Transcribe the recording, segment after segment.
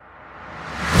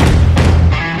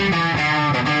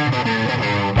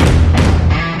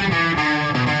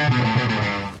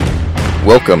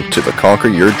Welcome to the Conquer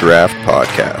Your Draft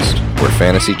podcast, where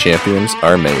fantasy champions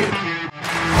are made.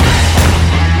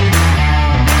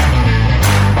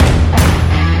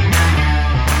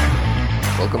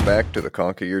 Welcome back to the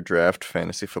Conquer Your Draft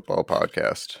fantasy football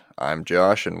podcast. I'm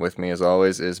Josh, and with me as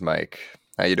always is Mike.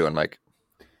 How you doing, Mike?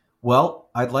 Well,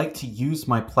 I'd like to use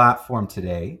my platform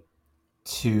today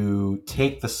to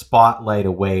take the spotlight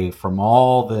away from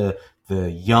all the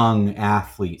young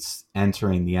athletes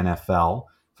entering the NFL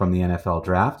from the NFL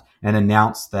draft and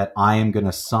announce that I am going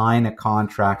to sign a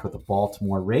contract with the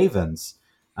Baltimore Ravens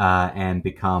and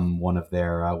become one of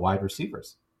their wide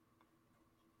receivers.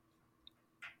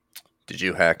 Did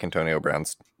you hack Antonio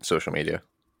Brown's social media?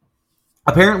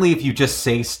 Apparently, if you just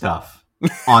say stuff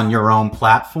on your own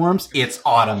platforms, it's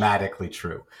automatically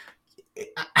true.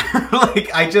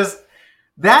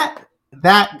 That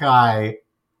guy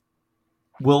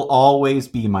will always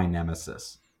be my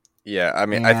nemesis. Yeah, I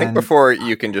mean, I think before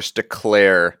you can just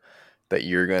declare that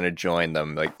you're going to join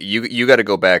them, like you got to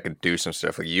go back and do some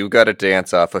stuff. Like you got to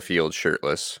dance off a field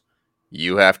shirtless.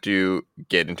 You have to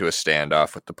get into a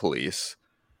standoff with the police.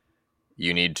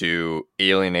 You need to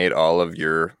alienate all of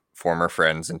your former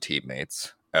friends and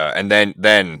teammates, and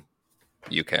then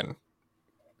you can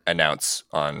announce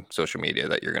on social media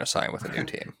that you're going to sign with a new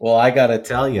team. Well, I got to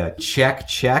tell you,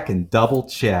 check, and double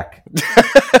check.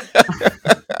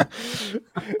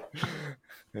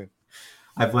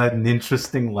 I've led an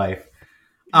interesting life.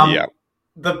 Yeah.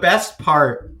 The best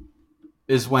part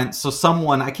is when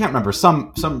someone, I can't remember,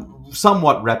 some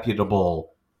somewhat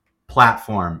reputable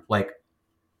platform like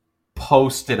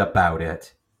posted about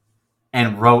it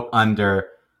and wrote under,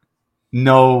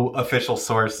 "No official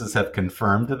sources have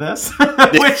confirmed this,"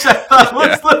 which I thought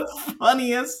was the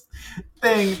funniest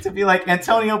thing, to be like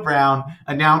Antonio Brown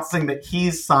announcing that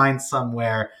he's signed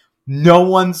somewhere. No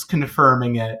one's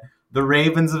confirming it. The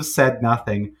Ravens have said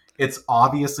nothing. It's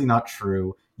obviously not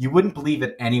true. You wouldn't believe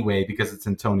it anyway because it's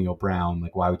Antonio Brown.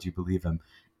 Like, why would you believe him?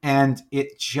 And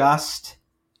it just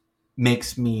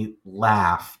makes me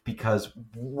laugh because,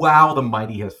 wow, the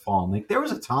mighty has fallen. Like, there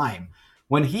was a time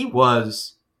when he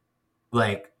was,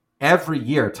 like, every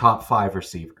year top 5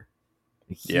 receiver.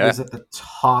 He was at the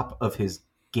top of his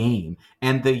game.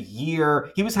 And the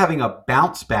year, he was having a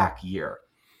bounce back year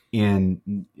in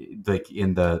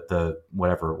the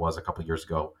whatever it was a couple of years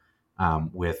ago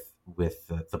with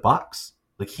the Bucks.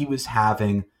 Like, he was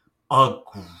having a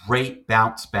great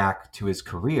bounce back to his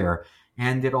career,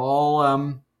 and it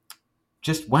all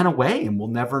just went away, and we'll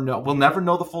never know. We'll never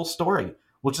know the full story.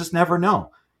 We'll just never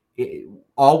know.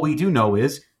 All we do know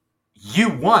is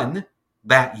you won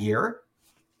that year,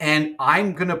 and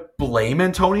I'm gonna blame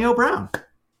Antonio Brown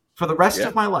for the rest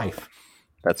of my life.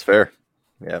 That's fair.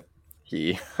 Yep.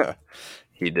 He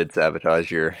did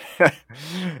sabotage your.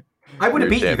 I would have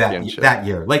beat you that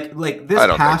year. Like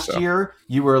this past year,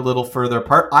 you were a little further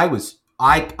apart. I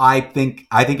think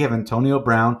if Antonio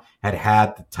Brown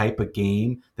had the type of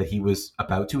game that he was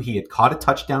about to, he had caught a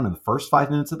touchdown in the first 5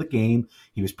 minutes of the game.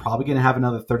 He was probably going to have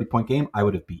another 30-point game. I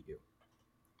would have beat you.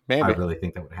 Maybe. I really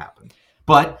think that would happen.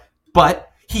 But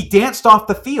he danced off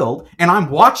the field, and I'm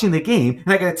watching the game,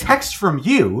 and I got a text from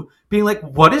you being like,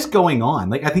 "What is going on?"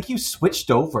 Like, I think you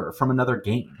switched over from another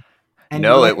game. And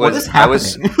no, like, it was. What is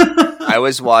happening? I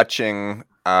was watching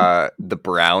the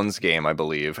Browns game, I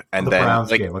believe, and then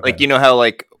like you know how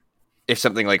like if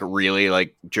something like really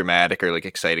like dramatic or like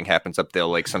exciting happens up, they'll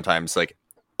like sometimes like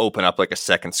open up like a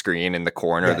second screen in the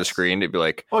corner of the screen to be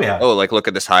like, oh, like look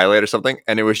at this highlight or something,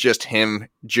 and it was just him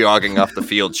jogging off the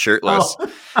field shirtless.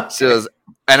 So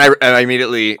and I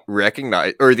immediately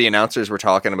recognized, or the announcers were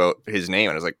talking about his name,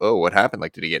 and I was like, oh, what happened?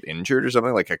 Like, did he get injured or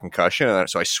something, like a concussion? And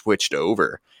so I switched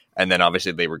over. And then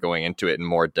obviously they were going into it in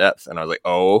more depth. And I was like,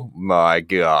 oh my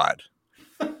God.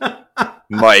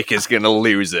 Mike is going to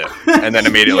lose it. And then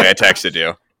immediately I texted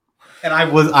you. And I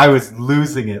was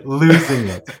losing it.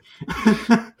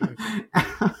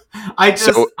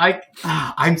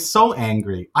 I'm so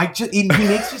angry. He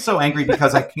makes me so angry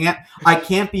because I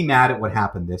can't be mad at what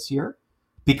happened this year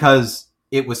because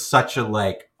it was such a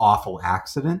like awful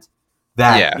accident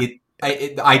that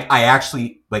I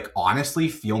actually like honestly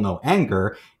feel no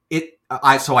anger.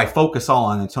 So I focus all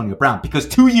on Antonio Brown because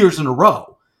 2 years in a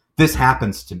row this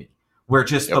happens to me, where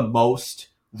just the most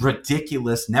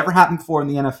ridiculous, never happened before in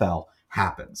the NFL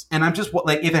happens, and I'm just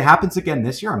like, if it happens again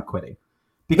this year, I'm quitting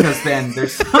because then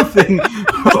there's something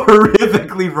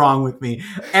horrifically wrong with me.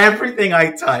 Everything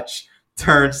I touch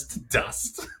turns to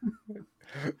dust.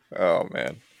 Oh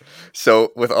man!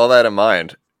 So with all that in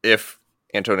mind, if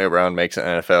Antonio Brown makes an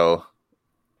NFL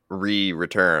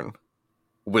return,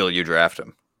 will you draft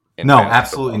him No,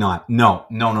 absolutely not. No.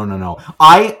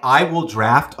 I will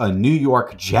draft a New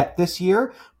York Jet this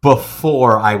year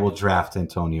before I will draft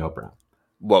Antonio Brown.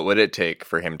 What would it take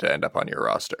for him to end up on your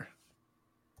roster?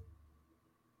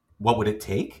 What would it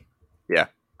take? Yeah.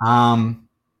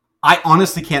 I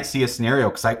honestly can't see a scenario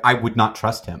because I would not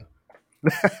trust him.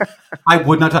 I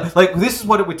would not trust. Like, this is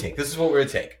what it would take. This is what it would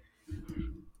take.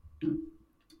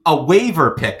 A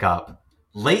waiver pickup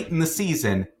late in the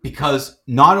season, because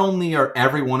not only are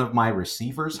every one of my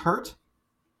receivers hurt,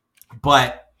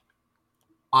 but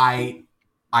I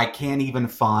can't even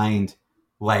find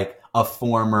like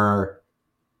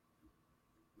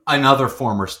another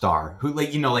former star who,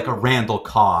 like, like a Randall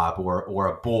Cobb or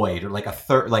a Boyd or like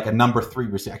a number 3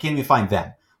 receiver. I can't even find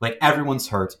them. Like, everyone's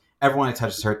hurt. Everyone I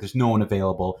touch is hurt. There's no one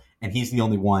available, and he's the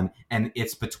only one. And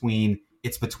it's between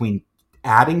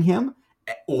adding him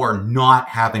or not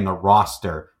having a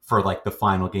roster for like the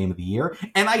final game of the year.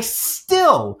 And I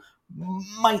still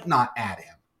might not add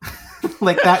him.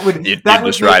 Like, that would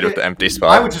just ride with the empty spot.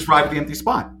 I would just ride with the empty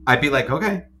spot. I'd be like,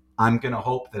 okay, I'm going to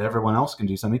hope that everyone else can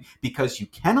do something, because you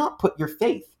cannot put your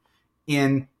faith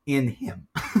in him.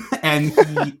 And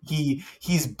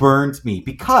he's burned me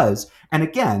because, and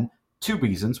again, 2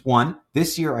 reasons. One,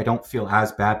 this year I don't feel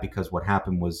as bad because what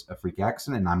happened was a freak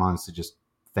accident, and I'm honestly just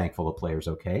thankful the player's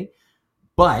okay.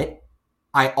 But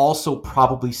I also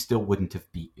probably still wouldn't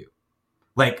have beat you.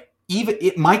 Like,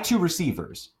 my 2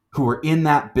 receivers who were in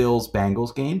that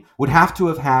Bills-Bengals game would have to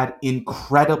have had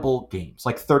incredible games,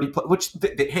 like 30, which,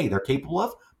 hey, they're capable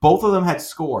of. Both of them had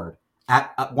scored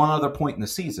at one other point in the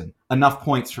season enough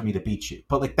points for me to beat you.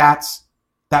 But like, that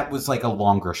was like a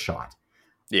longer shot.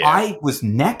 Yeah. I was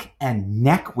neck and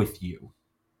neck with you.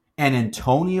 And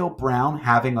Antonio Brown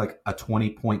having like a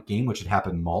 20-point game, which had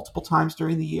happened multiple times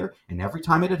during the year, and every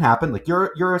time it had happened, like,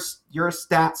 you're a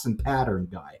stats and pattern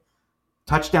guy.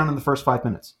 Touchdown in the first 5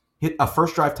 minutes. Hit a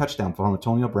first drive touchdown from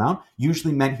Antonio Brown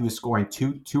usually meant he was scoring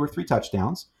two or three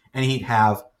touchdowns, and he'd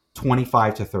have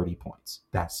 25 to 30 points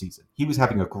that season. He was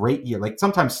having a great year. Like,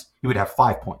 sometimes he would have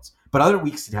 5 points, but other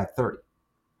weeks he'd have 30.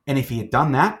 And if he had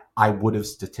done that, I would have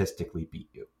statistically beat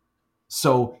you.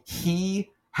 So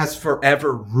he has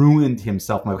forever ruined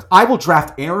himself. I will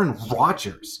draft Aaron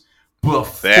Rodgers before.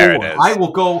 There it is. I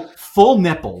will go full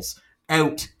nipples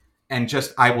out, and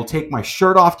I will take my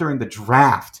shirt off during the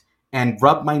draft and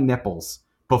rub my nipples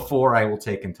before I will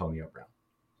take Antonio Brown.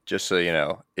 Just so you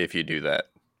know, if you do that,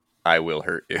 I will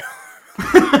hurt you.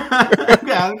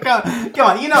 Yeah, come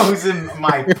on. You know who's in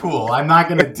my pool. I'm not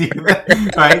going to do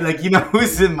that. Right? Like, you know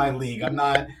who's in my league. I'm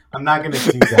not going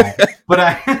to do that.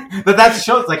 But that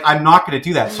shows, like, I'm not going to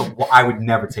do that. So I would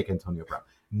never take Antonio Brown.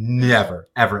 Never,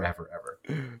 ever, ever,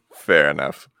 ever. Fair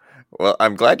enough. Well,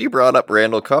 I'm glad you brought up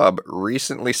Randall Cobb.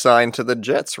 Recently signed to the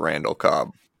Jets, Randall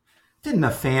Cobb. Didn't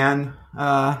a fan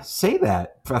say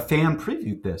that? A fan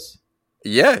previewed this.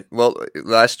 Yeah. Well,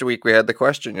 last week we had the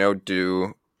question,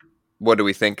 what do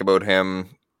we think about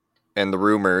him, and the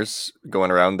rumors going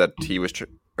around that he was,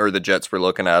 or the Jets were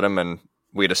looking at him, and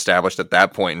we'd established at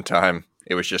that point in time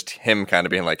it was just him kind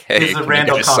of being like, "Hey, can you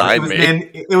guys sign me?"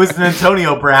 It was an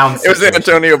Antonio Brown situation. It was an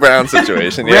Antonio Brown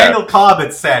situation. Yeah. Randall Cobb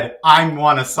had said, "I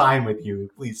want to sign with you.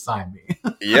 Please sign me."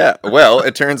 Yeah. Well,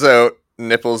 it turns out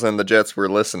Nipples and the Jets were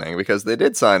listening, because they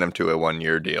did sign him to a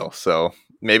 1-year deal. So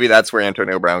maybe that's where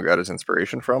Antonio Brown got his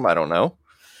inspiration from. I don't know.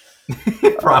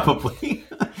 Probably.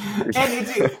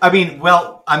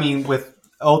 And with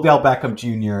Odell Beckham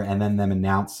Jr. and then them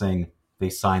announcing they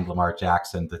signed Lamar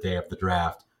Jackson the day of the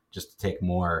draft just to take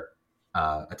more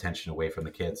attention away from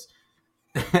the kids.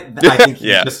 I think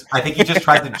he just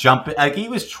tried to jump in. Like, he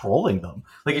was trolling them.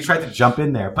 Like, he tried to jump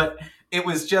in there, but it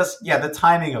was just, the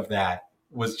timing of that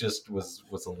was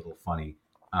a little funny.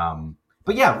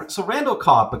 But yeah, so Randall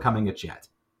Cobb becoming a Jet.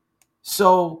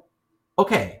 So,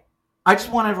 okay. I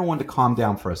just want everyone to calm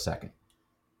down for a second.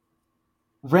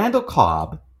 Randall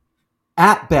Cobb,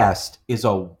 at best, is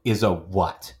a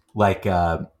what? Like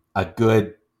a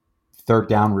good third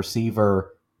down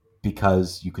receiver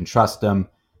because you can trust him.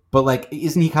 But, like,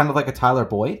 isn't he kind of like a Tyler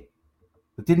Boyd?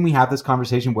 Didn't we have this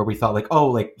conversation where we thought, like, oh,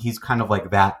 like, he's kind of like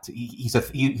that?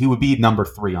 He would be number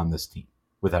 3 on this team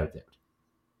without a doubt.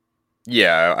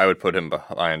 Yeah, I would put him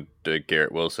behind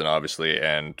Garrett Wilson, obviously,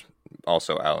 and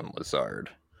also Alan Lazard.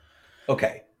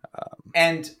 Okay.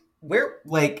 And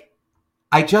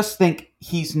I just think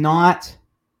he's not,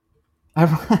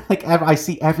 I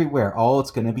see everywhere,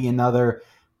 it's going to be another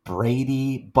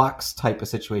Brady Bucks type of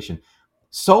situation.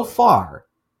 So far,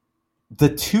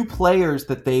 the 2 players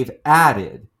that they've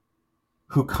added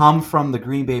who come from the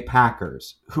Green Bay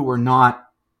Packers, who are not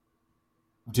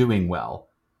doing well,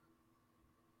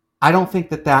 I don't think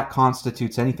that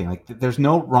constitutes anything. Like, there's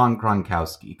no Ron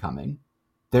Gronkowski coming.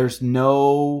 There's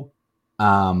no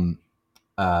Leonard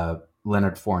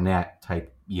Fournette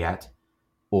type yet.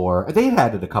 Or they had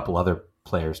added a couple other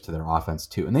players to their offense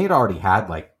too, and they had already had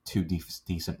like two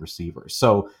decent receivers.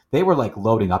 So they were like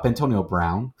loading up Antonio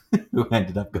Brown, who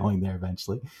ended up going there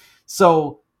eventually.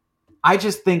 So I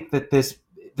just think that this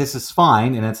is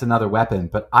fine, and it's another weapon.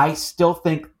 But I still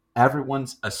think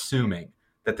everyone's assuming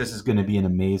that this is going to be an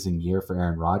amazing year for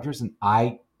Aaron Rodgers, and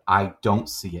I don't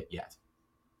see it yet.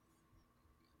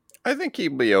 I think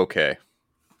he'll be okay.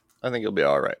 I think he'll be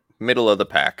all right. Middle of the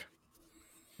pack.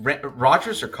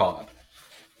 Rodgers or Cobb?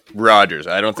 Rodgers.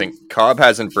 I don't think Cobb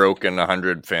hasn't broken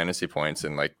 100 fantasy points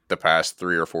in like the past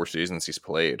 3 or 4 seasons he's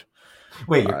played.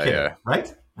 Wait, you're kidding,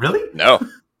 right? Really? No.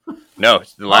 The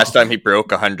last time he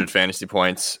broke 100 fantasy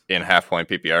points in half-point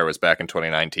PPR was back in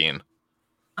 2019.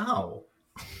 Oh.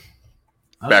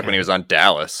 Okay. Back when he was on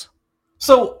Dallas.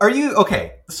 So are you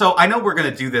okay? So I know we're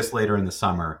going to do this later in the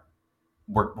summer.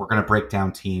 We're going to break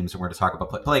down teams and we're going to talk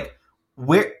about like.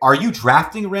 Where are you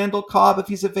drafting Randall Cobb if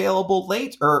he's available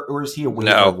late, or is he a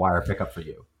waiver wire pickup for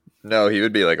you? No, he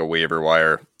would be like a waiver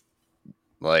wire,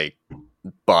 like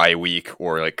bye week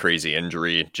or like crazy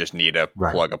injury. Just need to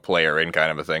plug a player in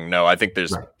kind of a thing. No, I think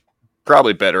there's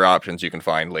probably better options you can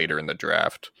find later in the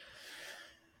draft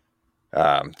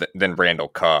than Randall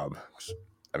Cobb.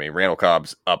 I mean, Randall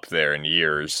Cobb's up there in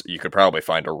years. You could probably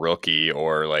find a rookie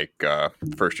or like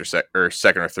first or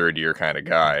second or third year kind of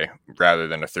guy rather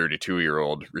than a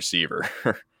 32-year-old receiver.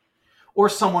 Or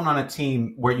someone on a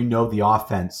team where you know the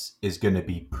offense is going to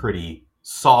be pretty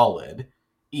solid,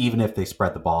 even if they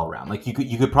spread the ball around. Like you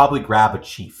could probably grab a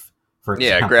Chief, for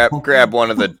example. Yeah, grab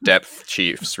one of the depth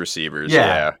Chiefs receivers.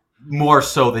 Yeah, more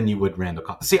so than you would Randall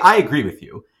Cobb. See, I agree with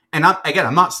you. And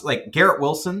I'm not like Garrett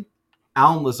Wilson,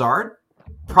 Allen Lazard.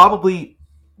 Probably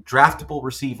draftable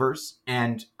receivers,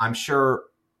 and I'm sure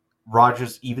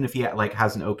Rodgers, even if he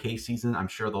has an okay season, I'm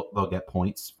sure they'll get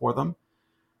points for them.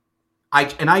 I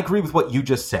agree with what you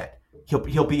just said.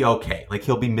 He'll be okay. Like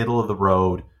he'll be middle of the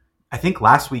road. I think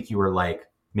last week you were like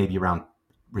maybe around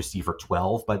receiver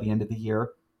 12 by the end of the year,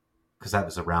 because that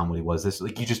was around what he was. This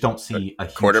like you just don't see a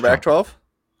huge quarterback 12.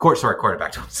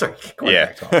 Quarterback 12. Sorry,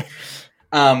 quarterback 12.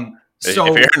 So,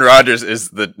 if Aaron Rodgers is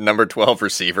the number 12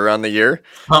 receiver on the year,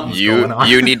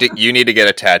 you need to get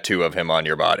a tattoo of him on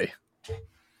your body.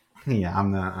 Yeah,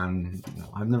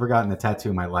 I've never gotten a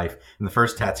tattoo in my life, and the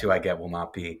first tattoo I get will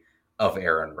not be of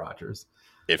Aaron Rodgers.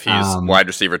 If he's wide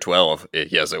receiver 12,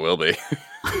 yes, it will be.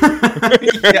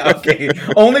 Yeah, okay.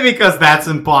 Only because that's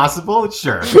impossible,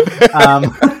 sure. Because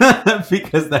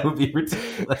that would be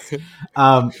ridiculous.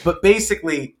 But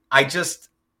basically, I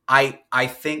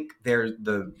think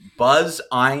the buzz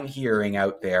I'm hearing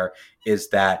out there is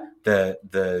that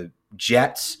the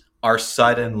Jets are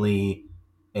suddenly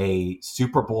a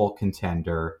Super Bowl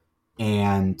contender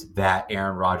and that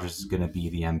Aaron Rodgers is going to be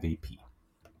the MVP.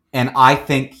 And I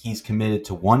think he's committed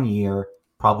to 1 year,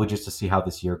 probably just to see how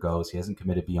this year goes. He hasn't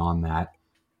committed beyond that.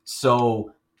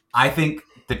 So I think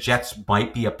the Jets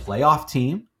might be a playoff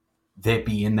team. They'd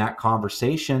be in that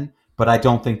conversation, but I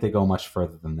don't think they go much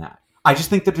further than that. I just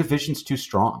think the division's too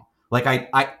strong. Like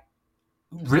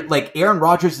like Aaron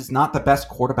Rodgers is not the best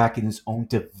quarterback in his own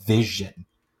division,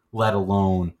 let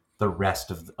alone the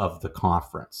rest of the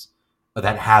conference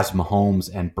that has Mahomes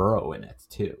and Burrow in it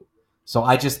too. So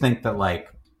I just think that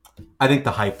I think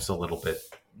the hype's a little bit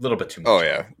too much. Oh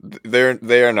yeah,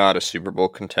 they are not a Super Bowl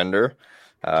contender.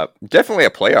 Definitely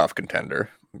a playoff contender.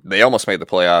 They almost made the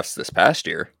playoffs this past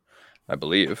year, I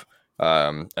believe.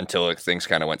 Until things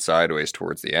kind of went sideways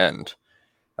towards the end.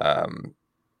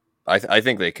 I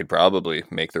think they could probably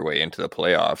make their way into the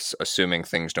playoffs, assuming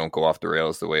things don't go off the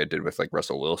rails the way it did with like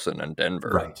Russell Wilson and Denver.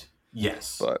 Right.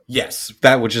 Yes. Yes,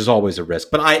 that which is always a risk.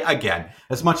 But again,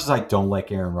 as much as I don't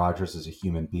like Aaron Rodgers as a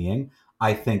human being,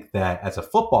 I think that as a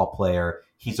football player,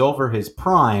 he's over his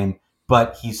prime,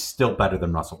 but he's still better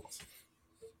than Russell Wilson.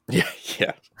 Yeah.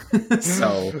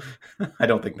 So I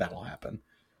don't think that'll happen.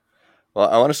 Well,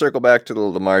 I want to circle back to the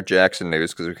Lamar Jackson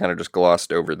news because we kind of just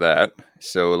glossed over that.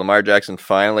 So Lamar Jackson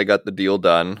finally got the deal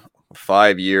done. A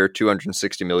 5-year,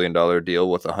 $260 million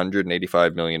deal with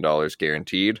 $185 million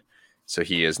guaranteed. So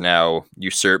he has now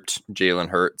usurped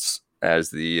Jalen Hurts as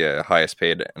the highest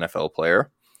paid NFL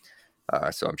player.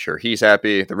 So I'm sure he's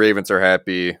happy. The Ravens are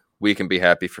happy. We can be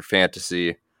happy for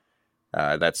fantasy.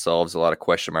 That solves a lot of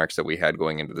question marks that we had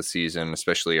going into the season,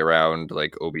 especially around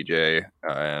like OBJ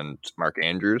and Mark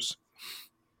Andrews.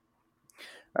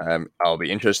 I'll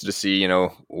be interested to see,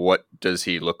 what does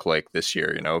he look like this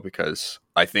year, because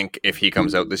I think if he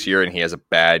comes out this year and he has a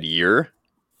bad year,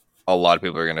 a lot of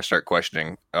people are going to start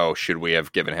questioning, oh, should we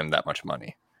have given him that much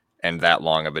money and that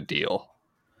long of a deal?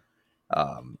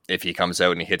 If he comes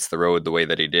out and he hits the road the way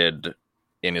that he did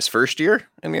in his first year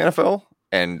in the NFL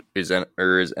and his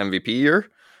MVP year,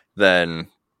 then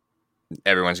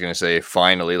everyone's going to say,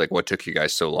 finally, like, what took you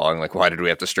guys so long? Like, why did we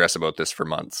have to stress about this for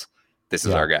months? This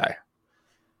is our guy.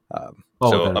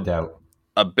 Without a doubt.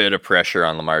 A bit of pressure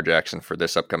on Lamar Jackson for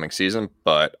this upcoming season,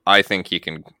 but I think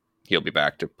he'll be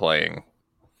back to playing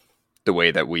the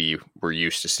way that we were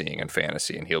used to seeing in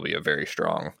fantasy, and he'll be a very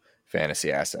strong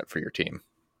fantasy asset for your team.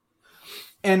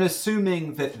 And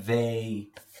assuming that they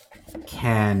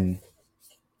can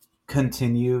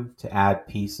continue to add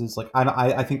pieces, like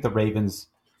I think the Ravens,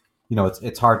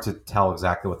 it's hard to tell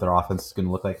exactly what their offense is going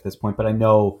to look like at this point, but I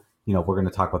know, we're going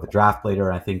to talk about the draft later,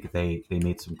 and I think they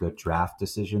made some good draft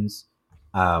decisions.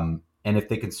 And if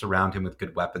they can surround him with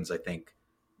good weapons, I think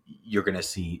you're going to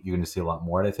see a lot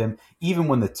more out of him. Even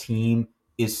when the team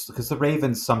is, because the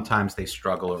Ravens sometimes they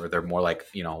struggle, or they're more like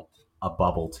a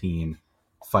bubble team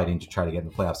fighting to try to get in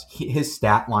the playoffs. His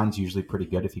stat line's usually pretty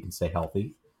good if he can stay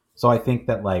healthy. So I think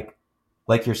that like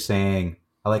you're saying,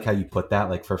 I like how you put that.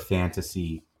 Like for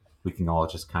fantasy, we can all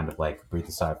just kind of like breathe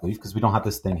a sigh of relief because we don't have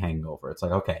this thing hanging over. It's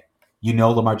like, okay,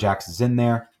 Lamar Jackson's in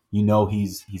there.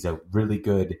 He's a really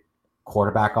good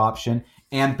quarterback option.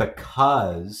 And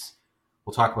because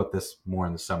we'll talk about this more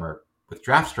in the summer with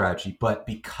draft strategy, but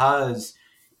because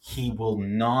he will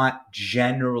not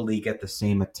generally get the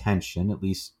same attention, at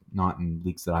least not in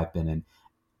leagues that I've been in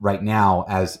right now,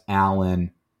 as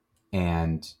Allen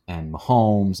and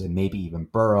Mahomes and maybe even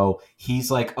Burrow.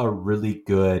 He's like a really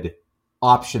good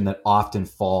option that often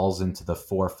falls into the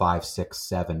 4, 5, 6,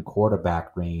 7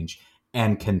 quarterback range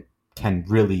and can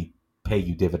really pay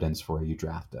you dividends for where you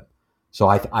draft him. So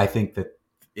I think that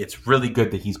it's really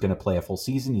good that he's going to play a full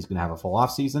season. He's going to have a full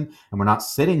off season, and we're not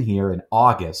sitting here in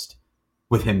August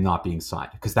with him not being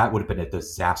signed, because that would have been a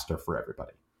disaster for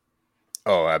everybody.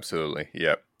 Oh, absolutely.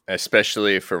 Yep.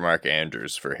 Especially for Mark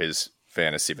Andrews for his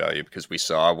fantasy value, because we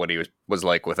saw what he was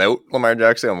like without Lamar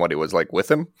Jackson and what he was like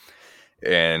with him.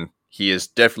 And he is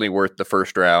definitely worth the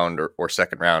first round or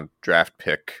second round draft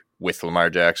pick with Lamar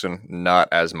Jackson, not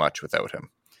as much without him.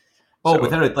 Oh, so,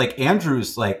 without it, like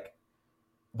Andrews, like,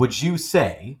 would you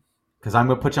say, because I'm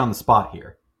going to put you on the spot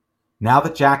here, now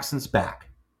that Jackson's back,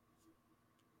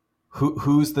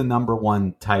 who's the number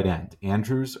one tight end,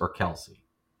 Andrews or Kelsey?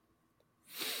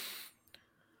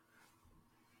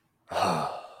 I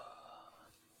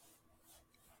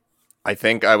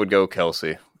think I would go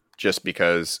Kelsey, just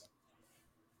because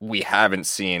we haven't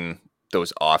seen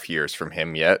those off years from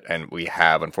him yet, and we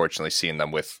have unfortunately seen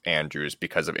them with Andrews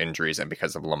because of injuries and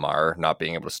because of Lamar not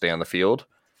being able to stay on the field.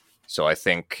 So I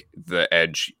think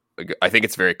I think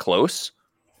it's very close,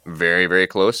 very, very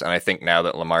close. And I think now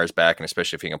that Lamar's back, and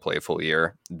especially if he can play a full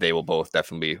year, they will both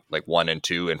definitely be like 1 and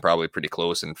 2 and probably pretty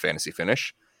close in fantasy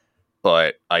finish.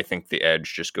 But I think the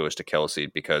edge just goes to Kelsey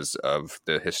because of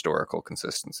the historical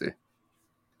consistency.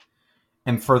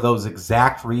 And for those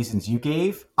exact reasons you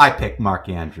gave, I picked Mark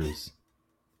Andrews.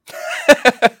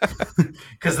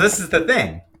 Because this is the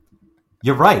thing.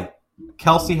 You're right.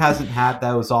 Kelsey hasn't had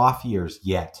those off years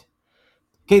yet.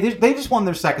 Okay, they just won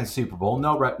their second Super Bowl.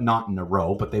 No, not in a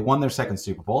row, but they won their second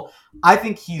Super Bowl. I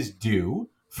think he's due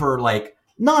for what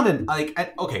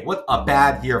a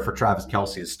bad year for Travis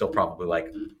Kelsey is still probably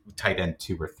like tight end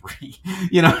 2 or 3.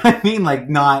 You know what I mean? Like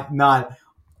not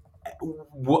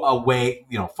away,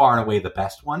 far and away the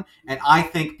best one. And I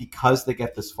think because they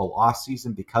get this full off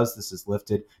season, because this is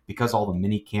lifted, because all the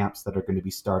mini camps that are going to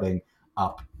be starting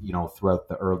up, throughout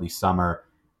the early summer,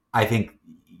 I think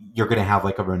you're going to have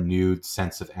like a renewed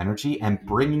sense of energy, and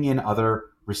bringing in other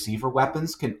receiver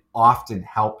weapons can often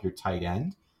help your tight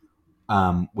end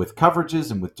with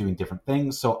coverages and with doing different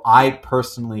things. So I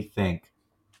personally think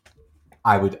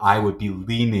I would be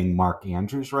leaning Mark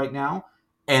Andrews right now.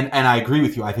 And I agree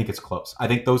with you. I think it's close. I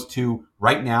think those two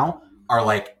right now are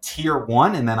like tier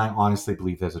 1, and then I honestly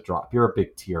believe there's a drop. You're a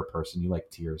big tier person. You like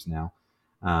tiers now.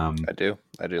 I do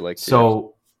like tiers.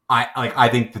 So I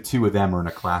think the two of them are in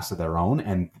a class of their own,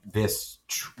 and this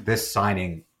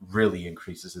signing really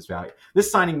increases his value. This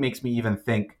signing makes me even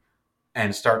think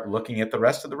and start looking at the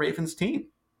rest of the Ravens team,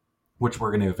 which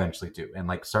we're going to eventually do, and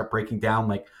like start breaking down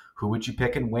like who would you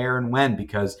pick and where and when,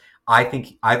 because I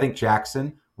think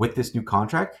Jackson with this new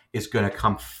contract is going to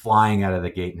come flying out of the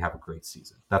gate and have a great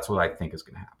season. That's what I think is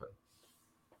going to happen.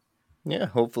 Yeah,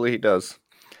 hopefully he does.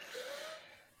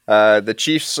 The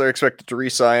Chiefs are expected to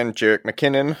re-sign Jerick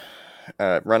McKinnon,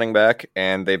 running back,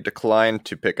 and they've declined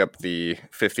to pick up the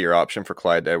 5th-year option for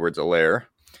Clyde Edwards-Helaire.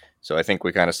 So I think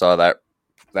we kind of saw that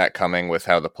that coming with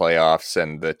how the playoffs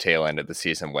and the tail end of the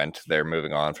season went. They're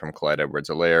moving on from Clyde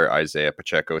Edwards-Helaire. Isaiah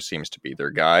Pacheco seems to be their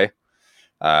guy.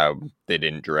 They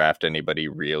didn't draft anybody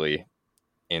really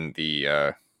in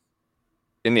the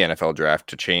NFL draft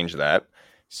to change that.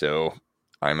 So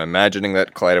I'm imagining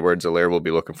that Clyde Edwards-Helaire will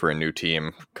be looking for a new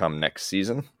team come next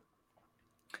season.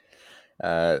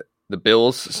 The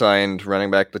Bills signed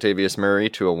running back Latavius Murray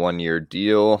to a 1-year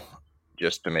deal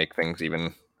just to make things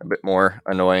even a bit more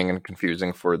annoying and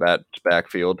confusing for that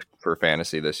backfield for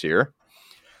fantasy this year.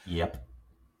 Yep.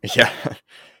 Yeah.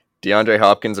 DeAndre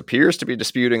Hopkins appears to be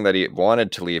disputing that he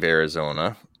wanted to leave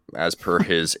Arizona, as per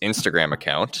his Instagram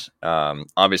account.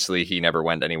 Obviously, he never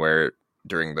went anywhere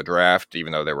during the draft,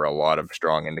 even though there were a lot of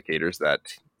strong indicators that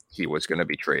he was going to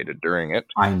be traded during it.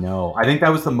 I know. I think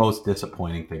that was the most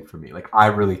disappointing thing for me. Like, I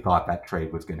really thought that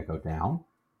trade was going to go down.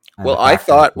 Well, I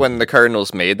thought when the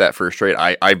Cardinals made that first trade,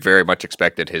 I very much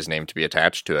expected his name to be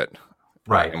attached to it.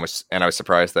 Right. And I was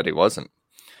surprised that he wasn't.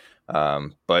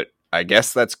 But I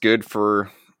guess that's good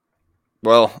for,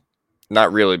 well,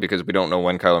 not really, because we don't know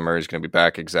when Kyler Murray is going to be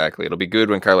back exactly. It'll be good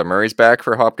when Kyler Murray's back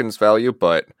for Hopkins' value,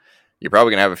 but you're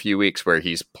probably going to have a few weeks where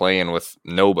he's playing with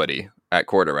nobody at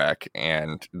quarterback,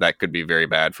 and that could be very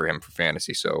bad for him for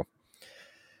fantasy. So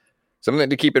something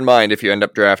to keep in mind if you end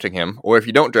up drafting him, or if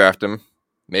you don't draft him,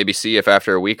 maybe see if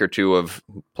after a week or two of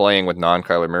playing with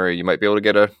non-Kyler Murray, you might be able to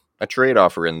get a trade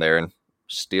offer in there and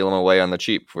steal him away on the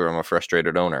cheap from a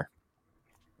frustrated owner.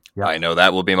 Yep. I know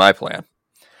that will be my plan.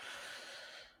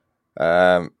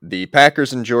 The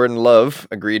Packers and Jordan Love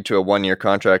agreed to a 1-year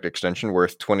contract extension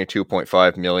worth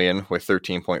 $22.5 million with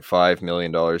 $13.5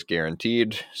 million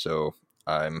guaranteed. So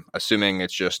I'm assuming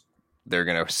it's just they're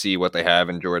going to see what they have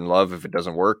in Jordan Love. If it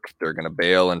doesn't work, they're going to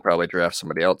bail and probably draft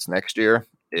somebody else next year.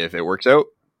 If it works out,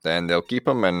 then they'll keep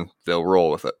him and they'll roll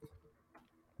with it.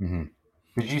 Mm-hmm.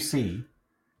 Did you see?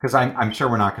 Because I'm sure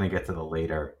we're not going to get to the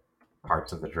later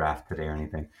parts of the draft today or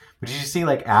anything. But did you see,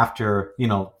 like, after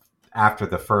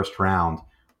the first round,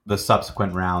 the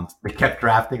subsequent rounds, they kept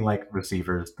drafting like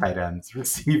receivers, tight ends,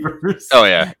 receivers. Oh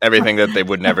yeah, everything that they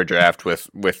would never draft with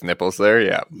nipples there.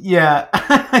 Yeah. Yeah,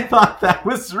 I thought that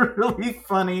was really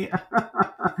funny.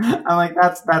 I'm like,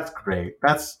 that's great.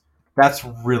 That's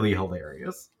really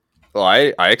hilarious. Well,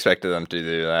 I expected them to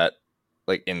do that,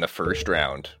 like in the first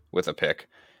round with a pick.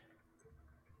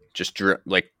 Just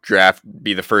draft,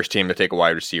 be the first team to take a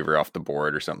wide receiver off the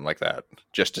board or something like that,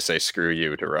 just to say screw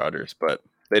you to Rodgers, but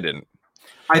they didn't.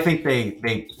 I think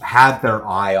they had their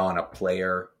eye on a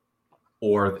player,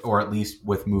 or at least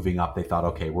with moving up, they thought,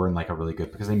 okay, we're in like a really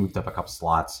good, because they moved up a couple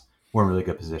slots, we're in a really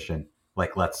good position.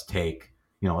 Like, let's take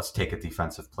a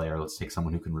defensive player, let's take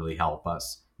someone who can really help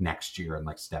us next year and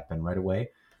like step in right away.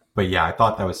 But yeah, I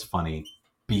thought that was funny.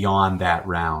 Beyond that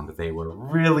round, they were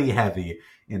really heavy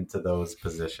into those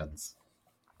positions.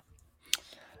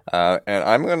 And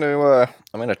I'm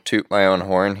gonna toot my own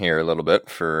horn here a little bit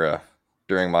for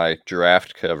during my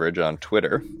draft coverage on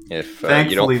Twitter. If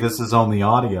thankfully this is only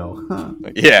audio.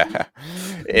 Yeah,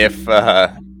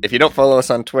 if you don't follow us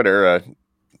on Twitter,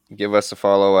 give us a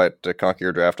follow at Conquer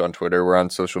Your Draft on Twitter. We're on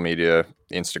social media,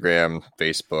 Instagram,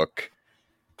 Facebook.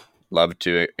 Love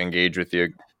to engage with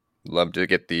you. Love to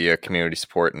get the community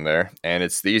support in there. And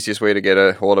it's the easiest way to get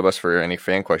a hold of us for any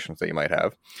fan questions that you might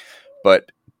have.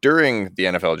 But during the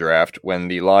NFL draft, when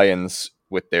the Lions,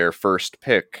 with their first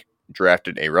pick,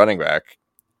 drafted a running back,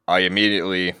 I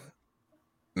immediately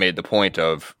made the point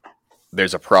of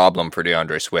there's a problem for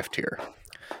DeAndre Swift here.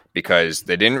 Because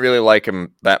they didn't really like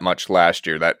him that much last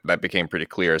year. That became pretty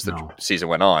clear as the season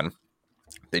went on.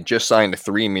 They just signed a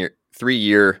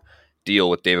 3-year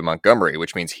deal with David Montgomery,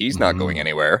 which means he's not going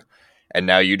anywhere. And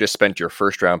now you just spent your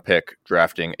first round pick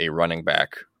drafting a running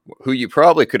back who you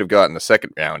probably could have gotten the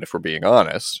second round if we're being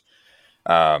honest.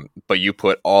 But you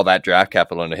put all that draft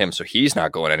capital into him, so he's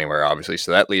not going anywhere, obviously.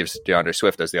 So that leaves DeAndre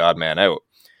Swift as the odd man out.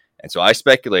 And so I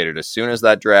speculated as soon as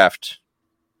that draft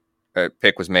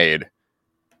pick was made,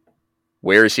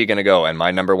 where is he going to go? And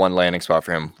my number one landing spot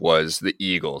for him was the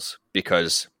Eagles,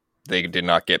 because they did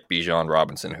not get Bijan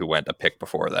Robinson, who went a pick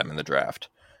before them in the draft.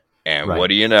 And what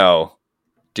do you know?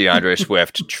 DeAndre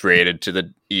Swift traded to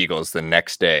the Eagles the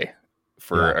next day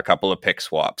for a couple of pick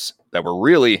swaps that were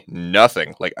really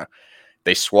nothing. Like,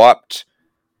 they swapped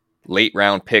late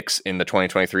round picks in the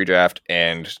 2023 draft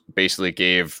and basically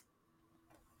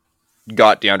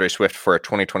got DeAndre Swift for a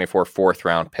 2024 4th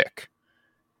round pick,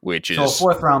 which is a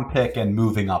 4th round pick and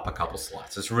moving up a couple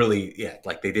slots. It's really,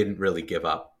 like they didn't really give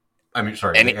up. I mean,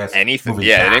 sorry, anything.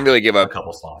 Yeah, they didn't really give up a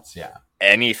couple slots. Yeah,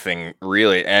 anything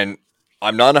really. And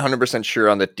I'm not 100% sure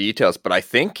on the details, but I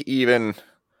think even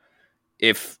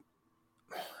if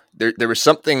there was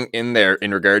something in there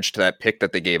in regards to that pick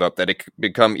that they gave up that it could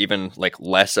become even like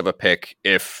less of a pick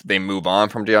if they move on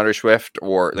from DeAndre Swift,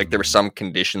 or like there were some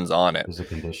conditions on it. There's a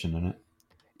condition in it.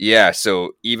 Yeah,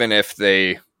 so even if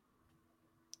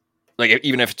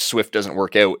Swift doesn't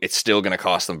work out, it's still going to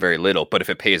cost them very little. But if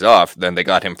it pays off, then they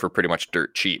got him for pretty much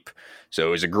dirt cheap. So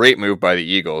it was a great move by the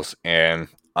Eagles, and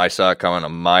I saw it coming a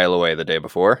mile away the day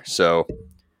before. So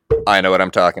I know what I'm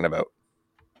talking about.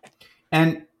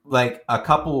 And like a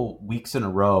couple weeks in a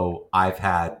row, I've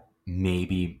had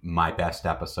maybe my best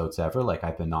episodes ever. Like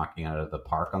I've been knocking it out of the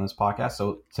park on this podcast.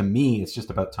 So to me, it's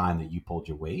just about time that you pulled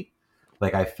your weight.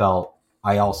 Like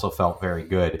I also felt very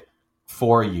good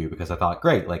for you because I thought,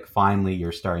 great, like finally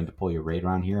you're starting to pull your weight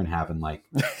around here and having like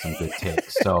some good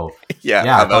takes. So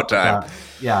yeah, about time.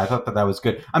 I thought that was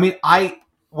good. I mean,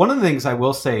 one of the things I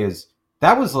will say is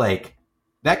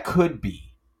that could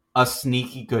be a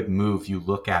sneaky good move you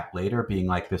look at later being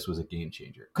like, this was a game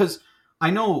changer. Because I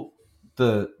know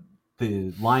the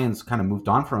Lions kind of moved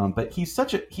on from him, but he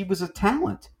was a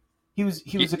talent. He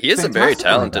is a very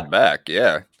talented back.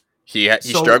 Yeah. He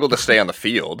struggled to stay on the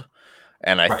field.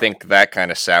 And I think that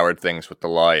kind of soured things with the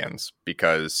Lions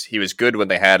because he was good when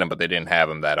they had him, but they didn't have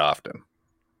him that often.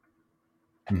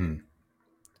 Mm-hmm.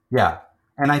 Yeah.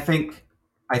 And I think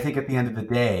at the end of the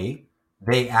day,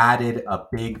 they added a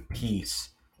big piece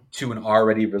to an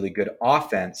already really good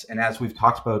offense. And as we've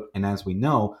talked about, and as we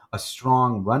know, a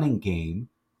strong running game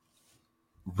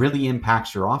really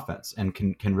impacts your offense and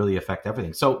can really affect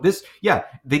everything. So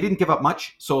they didn't give up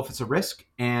much. So if it's a risk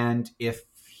and if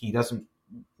he doesn't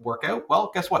work out,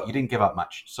 well, guess what? You didn't give up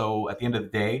much. So at the end of the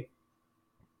day,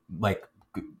 like,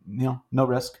 no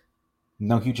risk,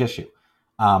 no huge issue.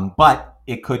 But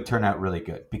it could turn out really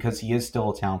good because he is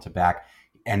still a talented back.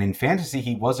 And in fantasy,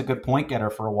 he was a good point getter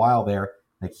for a while there.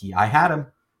 Like I had him,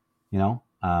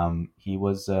 he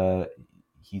was,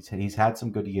 he's had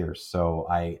some good years. So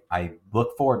I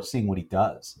look forward to seeing what he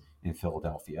does in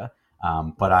Philadelphia.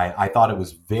 But I thought it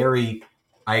was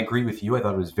I agree with you. I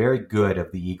thought it was very good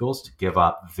of the Eagles to give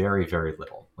up very, very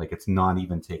little. Like it's not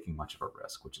even taking much of a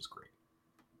risk, which is great.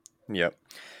 Yep.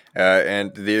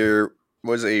 And there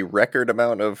was a record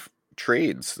amount of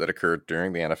trades that occurred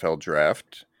during the NFL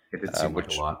draft. It did seem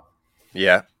like a lot.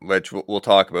 Yeah, which we'll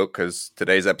talk about because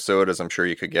today's episode, as I'm sure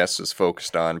you could guess, is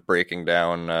focused on breaking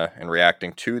down and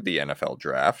reacting to the NFL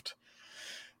draft.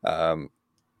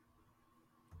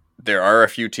 There are a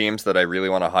few teams that I really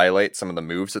want to highlight some of the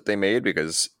moves that they made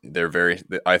because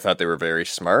I thought they were very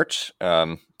smart.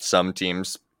 Some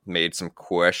teams made some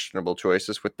questionable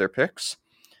choices with their picks.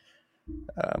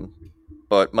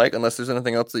 But Mike, unless there's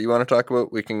anything else that you want to talk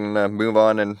about, we can move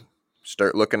on and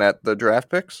start looking at the draft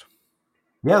picks.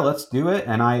 Yeah, let's do it.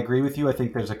 And I agree with you. I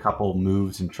think there's a couple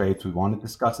moves and trades we want to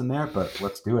discuss in there, but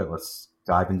let's do it. Let's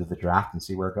dive into the draft and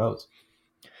see where it goes.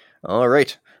 All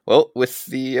right. Well, with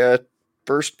the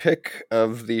first pick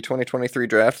of the 2023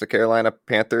 draft, the Carolina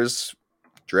Panthers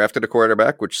drafted a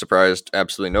quarterback, which surprised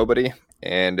absolutely nobody.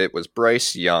 And it was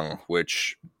Bryce Young,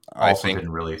 which I think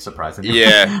didn't really surprise anyone.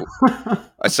 Yeah.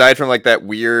 Aside from like that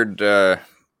weird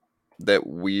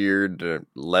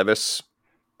Levis,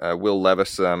 Will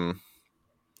Levis,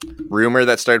 rumor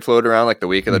that started floating around like the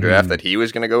week of the draft that he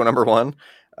was going to go number one.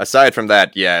 Aside from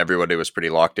that, yeah, everybody was pretty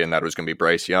locked in that it was going to be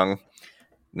Bryce Young.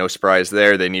 No surprise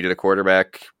there. They needed a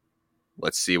quarterback.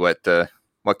 Let's see what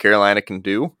Carolina can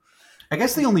do. I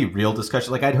guess the only real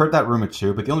discussion, like I'd heard that rumor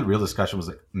too, but the only real discussion was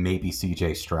like maybe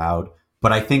CJ Stroud.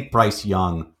 But I think Bryce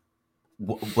Young,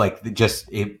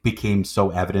 it became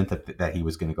so evident that he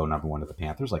was going to go number one to the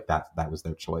Panthers. Like that was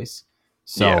their choice.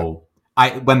 So. Yeah.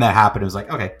 When that happened, it was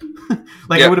like, okay.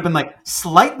 I would have been like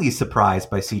slightly surprised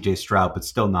by CJ Stroud, but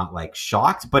still not like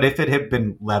shocked. But if it had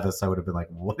been Levis, I would have been like,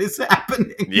 what is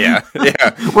happening? Yeah.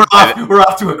 We're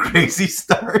off to a crazy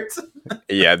start.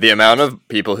 Yeah, the amount of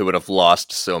people who would have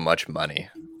lost so much money.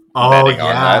 Oh,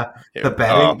 yeah. The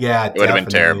betting? It would have been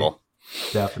terrible.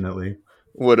 Definitely.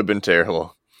 Would have been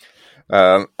terrible.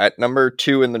 At number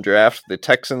 2 in the draft, the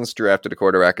Texans drafted a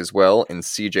quarterback as well in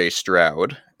CJ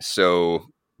Stroud. So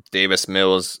Davis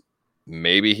Mills,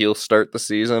 maybe he'll start the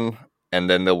season and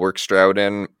then they'll work Stroud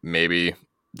in. Maybe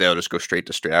they'll just go straight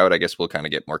to Stroud. I guess we'll kind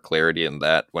of get more clarity in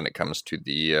that when it comes to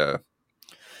the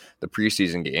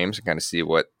preseason games and kind of see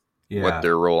what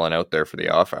they're rolling out there for the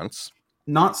offense.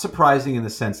 Not surprising in the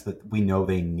sense that we know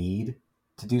they need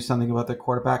to do something about their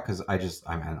quarterback because I just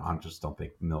don't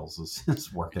think Mills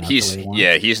is working out the way he wants.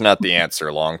 Yeah, he's not the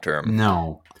answer long term.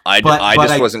 No. I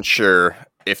just wasn't sure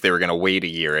if they were going to wait a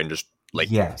year and just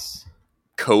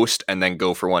coast and then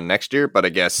go for one next year. But I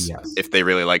guess if they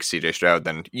really like CJ Stroud,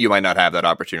 then you might not have that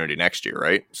opportunity next year,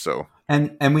 right? So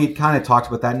and we kind of talked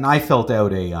about that, and I filled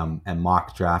out a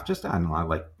mock draft. Just I don't know, I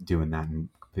like doing that and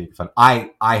completely fun. I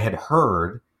had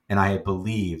heard and I had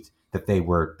believed that they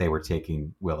were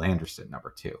taking Will Anderson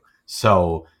number 2.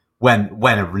 So when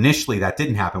initially that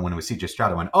didn't happen, when it was CJ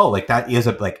Stroud, I went, oh, like that is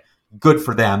good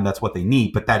for them. That's what they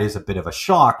need. But that is a bit of a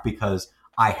shock because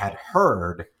I had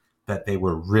heard that they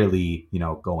were really,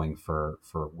 going for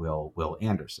Will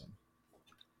Anderson.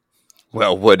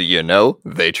 Well, what do you know?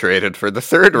 They traded for the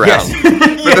 3rd round.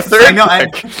 Yes. For the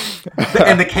 3rd pick.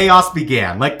 And the chaos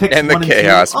began. Like picks and 1 the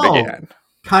chaos began.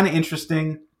 Kind of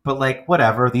interesting, but like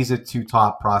whatever. These are 2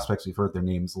 top prospects. We've heard their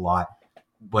names a lot.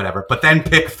 Whatever. But then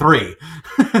pick 3.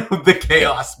 The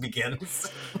chaos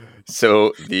begins.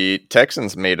 So the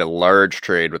Texans made a large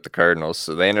trade with the Cardinals.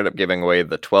 So they ended up giving away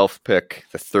the 12th pick,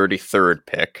 the 33rd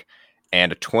pick,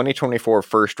 and a 2024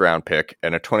 first round pick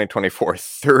and a 2024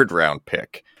 third round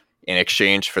pick in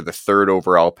exchange for the 3rd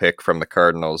overall pick from the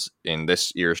Cardinals in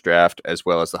this year's draft, as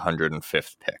well as the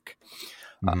 105th pick.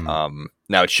 Mm-hmm.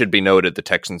 Now, it should be noted the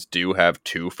Texans do have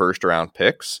 2 first round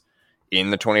picks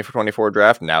in the 2024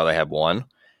 draft. Now they have 1.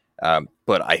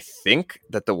 But I think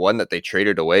that the one that they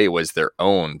traded away was their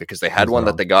own because they had one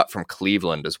that they got from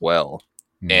Cleveland as well.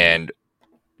 Mm-hmm. And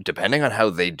depending on how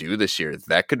they do this year,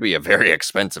 that could be a very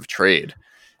expensive trade.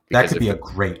 That could be a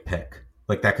great pick.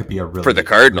 Like that could be a really for the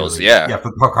Cardinals, really, yeah, for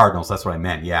the Cardinals. That's what I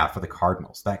meant. Yeah, for the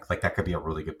Cardinals, that could be a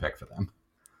really good pick for them.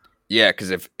 Yeah,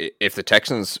 because if the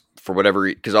Texans, for whatever,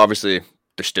 because obviously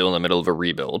they're still in the middle of a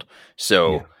rebuild,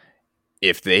 so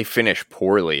if they finish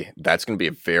poorly, that's going to be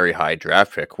a very high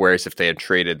draft pick. Whereas if they had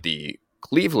traded the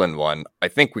Cleveland one, I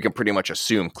think we can pretty much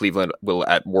assume Cleveland will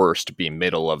at worst be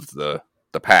middle of the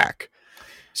pack.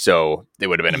 So they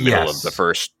would have been in the middle of the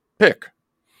first pick.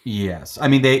 Yes. I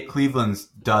mean, Cleveland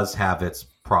does have its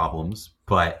problems,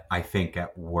 but I think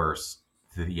at worst,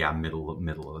 middle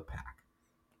of the pack.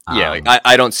 Yeah,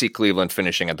 I don't see Cleveland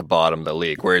finishing at the bottom of the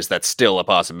league, whereas that's still a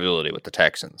possibility with the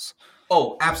Texans.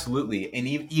 Oh, absolutely. And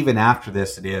even after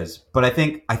this, it is. But I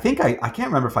think I can't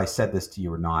remember if I said this to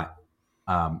you or not.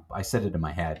 I said it in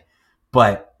my head.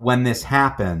 But when this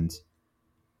happened,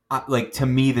 to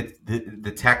me,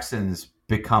 the Texans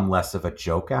become less of a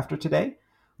joke after today.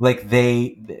 Like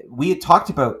we had talked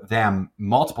about them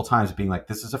multiple times being like,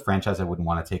 this is a franchise I wouldn't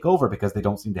want to take over because they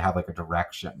don't seem to have like a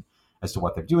direction as to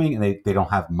what they're doing. And they don't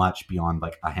have much beyond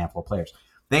like a handful of players.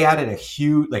 They added a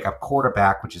huge, like a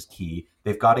quarterback, which is key.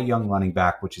 They've got a young running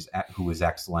back, who is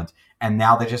excellent. And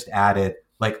now they just added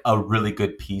like a really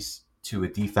good piece to a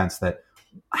defense that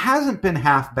hasn't been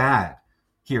half bad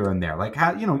here and there. Like,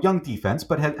 young defense,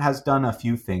 but has done a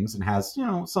few things and has,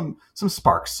 some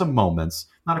sparks, some moments.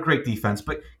 Not a great defense,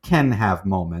 but can have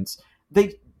moments.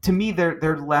 To me,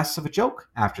 they're less of a joke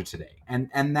after today.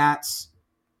 And that's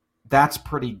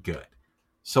pretty good.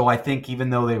 So I think even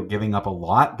though they were giving up a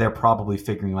lot, they're probably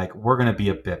figuring like, we're going to be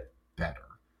a bit better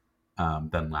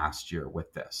than last year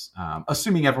with this.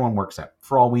 Assuming everyone works out.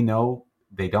 For all we know,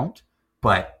 they don't.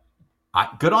 But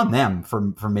good on them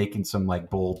for making some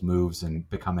like bold moves and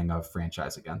becoming a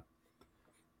franchise again.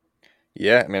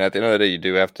 Yeah, I mean, at the end of the day, you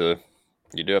do have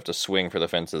to swing for the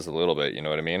fences a little bit. You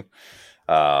know what I mean?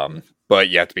 But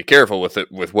you have to be careful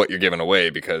with what you're giving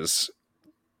away because,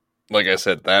 like I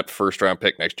said, that first round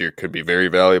pick next year could be very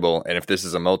valuable. And if this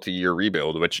is a multi-year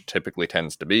rebuild, which it typically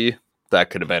tends to be, that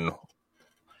could have been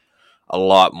a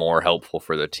lot more helpful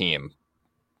for the team.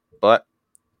 But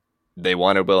they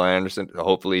wanted Will Anderson.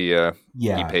 Hopefully,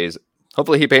 he pays.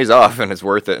 Hopefully, he pays off and it's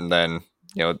worth it. And then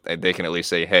they can at least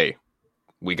say, "Hey,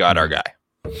 we got our guy."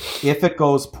 If it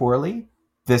goes poorly,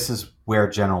 this is where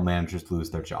general managers lose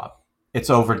their job. It's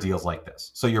over deals like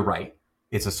this. So you're right.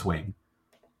 It's a swing.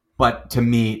 But to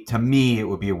me, it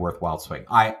would be a worthwhile swing.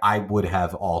 I would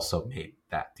have also made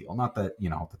that deal. Not that,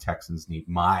 the Texans need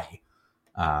my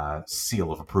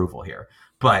seal of approval here.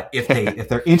 But if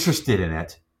they're interested in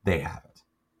it, they have it.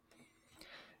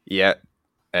 Yeah.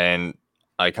 And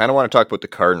I kind of want to talk about the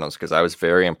Cardinals because I was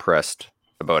very impressed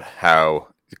about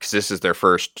because this is their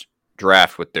first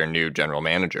draft with their new general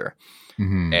manager.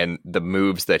 Mm-hmm. And the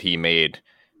moves that he made,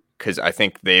 because I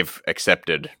think they've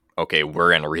accepted, okay,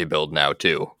 we're in a rebuild now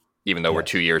too. Even though we're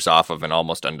 2 years off of an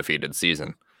almost undefeated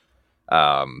season.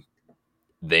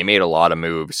 They made a lot of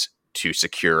moves to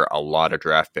secure a lot of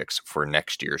draft picks for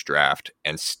next year's draft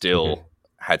and still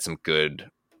had some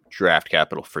good draft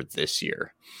capital for this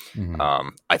year.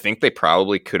 Mm-hmm. I think they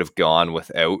probably could have gone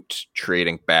without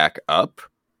trading back up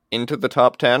into the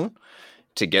top 10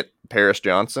 to get Paris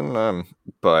Johnson.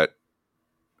 But,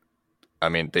 I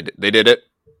mean, they did it.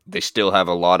 They still have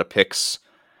a lot of picks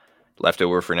left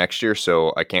over for next year,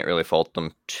 so I can't really fault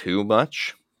them too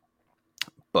much.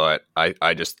 But I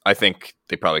think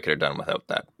they probably could have done without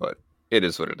that, but it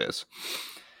is what it is.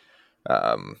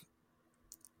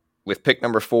 With pick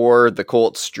number 4, the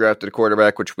Colts drafted a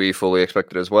quarterback, which we fully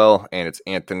expected as well, and it's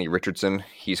Anthony Richardson.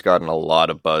 He's gotten a lot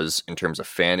of buzz in terms of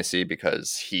fantasy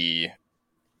because he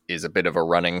is a bit of a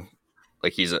running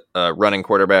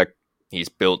quarterback. He's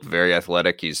built very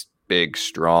athletic. He's big,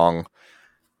 strong.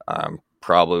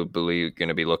 Probably going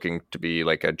to be looking to be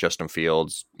like a Justin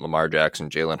Fields, Lamar Jackson,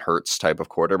 Jalen Hurts type of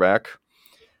quarterback.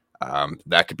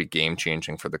 That could be game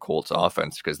changing for the Colts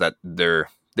offense because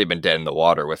they've been dead in the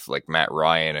water with like Matt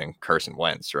Ryan and Carson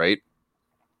Wentz, right?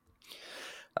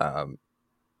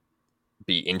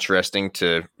 Be interesting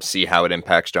to see how it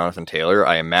impacts Jonathan Taylor.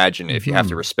 I imagine if you have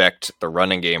to respect the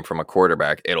running game from a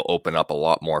quarterback, it'll open up a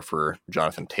lot more for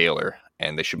Jonathan Taylor,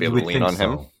 and they should be able to lean on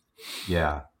him.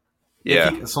 Yeah.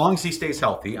 Yeah. As long as he stays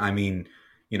healthy. I mean,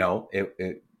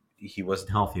 he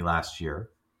wasn't healthy last year.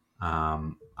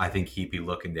 I think he'd be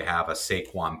looking to have a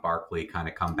Saquon Barkley kind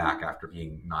of come back after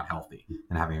being not healthy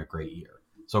and having a great year.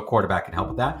 So a quarterback can help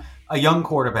with that. A young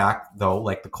quarterback, though,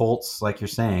 like the Colts, like you're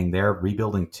saying, they're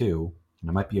rebuilding too. And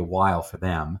it might be a while for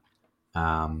them.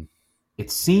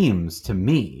 It seems to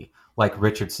me like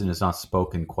Richardson is not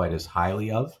spoken quite as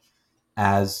highly of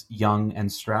as Young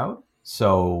and Stroud.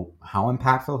 So how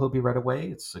impactful he'll be right away?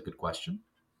 It's a good question.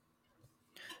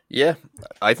 Yeah,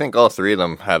 I think all three of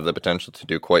them have the potential to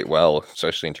do quite well,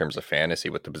 especially in terms of fantasy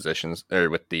with the positions or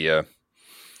with the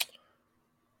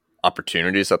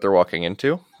opportunities that they're walking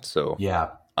into. So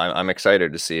yeah, I'm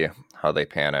excited to see how they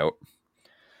pan out.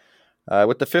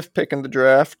 With the 5th pick in the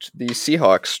draft, the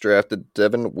Seahawks drafted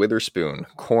Devin Witherspoon,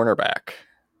 cornerback.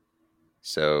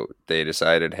 So they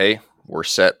decided, hey, we're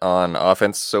set on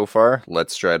offense so far.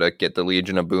 Let's try to get the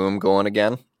Legion of Boom going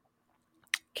again.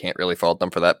 Can't really fault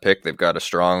them for that pick. They've got a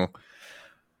strong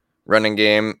running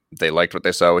game. They liked what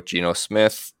they saw with Geno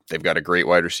Smith. They've got a great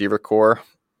wide receiver core.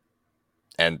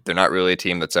 And they're not really a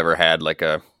team that's ever had like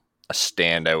a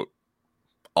standout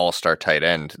all-star tight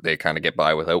end. They kind of get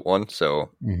by without one. So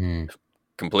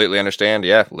completely understand.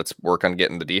 Yeah, let's work on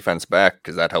getting the defense back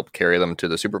because that helped carry them to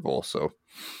the Super Bowl. So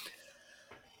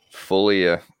fully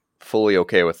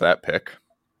okay with that pick.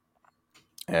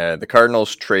 The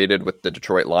Cardinals traded with the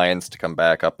Detroit Lions to come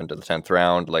back up into the 10th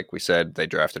round. Like we said, they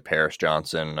drafted Paris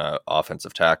Johnson,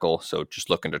 offensive tackle. So just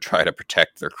looking to try to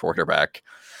protect their quarterback.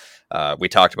 We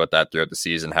talked about that throughout the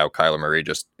season, how Kyler Murray it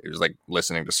was like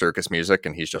listening to circus music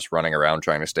and he's just running around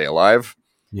trying to stay alive.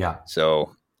 Yeah.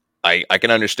 So I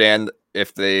can understand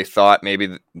if they thought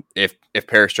maybe if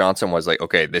Paris Johnson was like,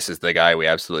 okay, this is the guy we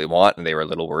absolutely want, and they were a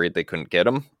little worried they couldn't get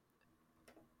him.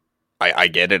 I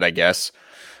get it, I guess.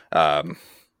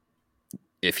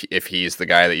 If he's the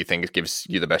guy that you think gives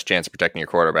you the best chance of protecting your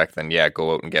quarterback, then yeah,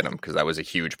 go out and get him because that was a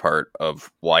huge part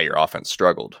of why your offense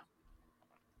struggled.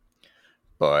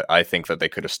 But I think that they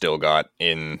could have still got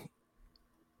in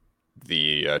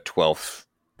the 12th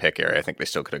pick area. I think they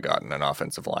still could have gotten an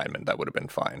offensive lineman. That would have been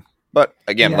fine. But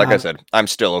again, like I said, I'm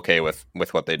still okay with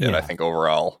what they did. Yeah. I think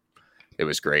overall it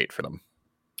was great for them.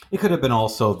 It could have been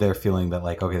also their feeling that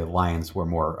like, okay, the Lions were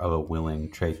more of a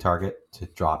willing trade target to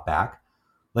drop back.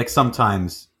 Like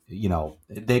sometimes,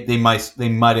 they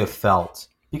might have felt,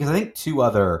 because I think 2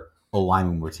 other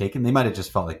O-linemen were taken. They might have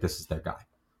just felt like this is their guy.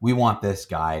 We want this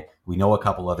guy. We know a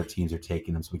couple other teams are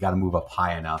taking him, so we got to move up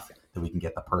high enough that we can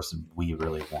get the person we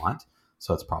really want.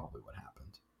 So it's probably what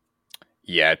happened.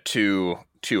 Yeah, two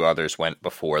others went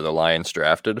before the Lions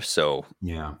drafted, so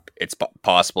yeah, it's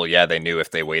possible. Yeah, they knew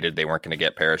if they waited, they weren't going to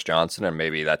get Paris Johnson, and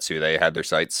maybe that's who they had their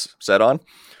sights set on.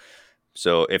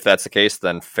 So if that's the case,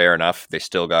 then fair enough. They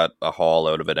still got a haul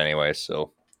out of it anyway,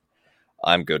 so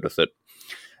I'm good with it.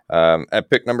 At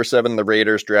pick number 7, the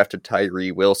Raiders drafted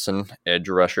Tyree Wilson, edge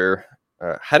rusher.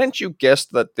 Hadn't you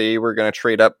guessed that they were going to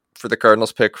trade up for the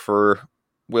Cardinals pick for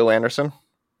Will Anderson?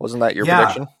 Wasn't that your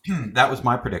prediction? That was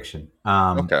my prediction.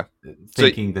 Okay.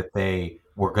 Thinking that they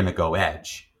were going to go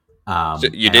edge. So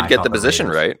you did get the position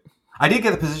right. I did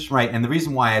get the position right, and the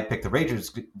reason why I picked the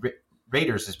Raiders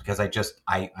is because I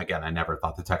never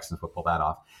thought the Texans would pull that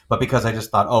off, but because I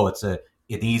just thought, it's an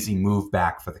easy move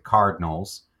back for the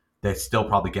Cardinals. They still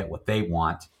probably get what they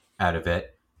want out of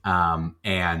it, and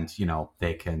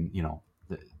they can,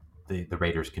 the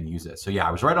Raiders can use it. So yeah,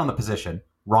 I was right on the position,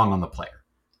 wrong on the player.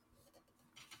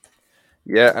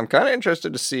 Yeah, I'm kind of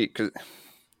interested to see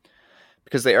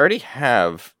because they already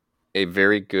have a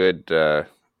very good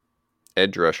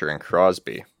edge rusher in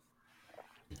Crosby.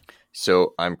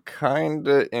 So I'm kind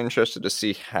of interested to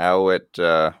see how it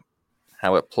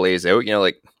plays out.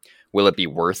 Will it be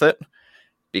worth it?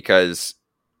 Because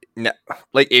No,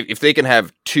 like if they can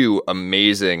have two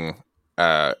amazing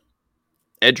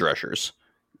edge rushers,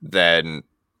 then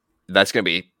that's going to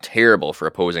be terrible for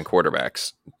opposing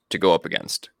quarterbacks to go up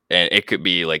against. And it could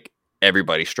be like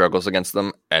everybody struggles against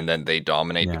them and then they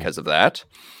dominate because of that.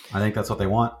 I think that's what they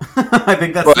want. I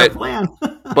think that's their plan.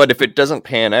 But if it doesn't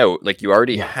pan out, like you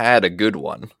already had a good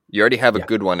one. You already have a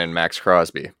good one in Max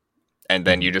Crosby. And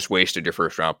then you just wasted your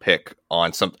first round pick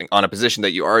on a position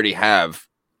that you already have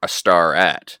a star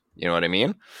at. You know what I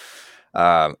mean?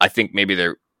 I think maybe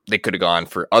they could have gone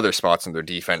for other spots in their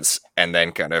defense and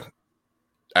then kind of,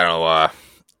 I don't know,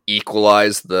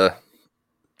 equalize the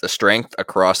strength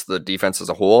across the defense as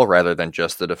a whole rather than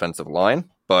just the defensive line.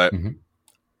 But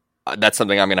that's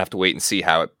something I'm going to have to wait and see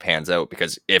how it pans out,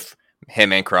 because if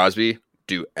him and Crosby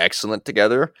do excellent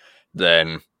together,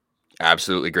 then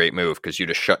absolutely great move, because you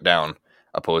just shut down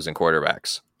opposing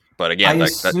quarterbacks. But again,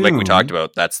 like we talked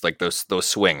about, that's like those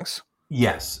swings.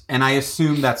 Yes, and I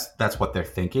assume that's what they're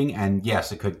thinking. And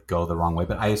yes, it could go the wrong way,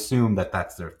 but I assume that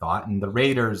that's their thought. And the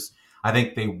Raiders, I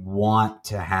think they want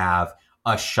to have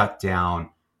a shutdown,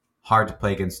 hard to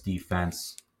play against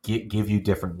defense, give you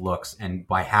different looks, and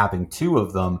by having two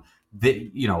of them,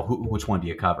 which one do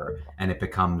you cover? And it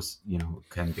becomes,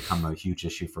 can become a huge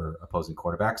issue for opposing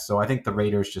quarterbacks. So I think the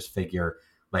Raiders just figure,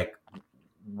 like,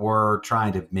 we're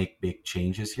trying to make big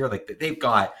changes here. Like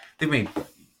they've made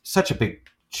such a big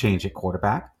change at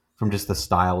quarterback from just the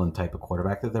style and type of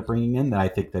quarterback that they're bringing in, that I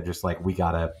think they're just like, we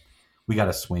gotta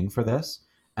swing for this.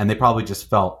 And they probably just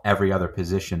felt every other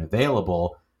position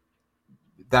available.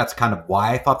 That's kind of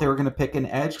why I thought they were going to pick an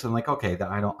edge, because I'm like, okay,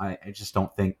 I just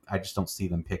don't see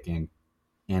them picking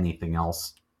anything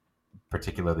else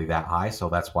particularly that high. So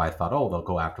that's why I thought, they'll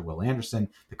go after Will Anderson.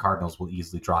 The Cardinals will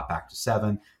easily drop back to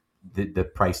 7. The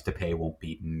price to pay won't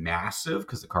be massive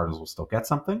because the Cardinals will still get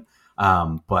something.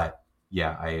 But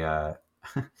yeah,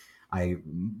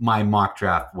 my mock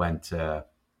draft went out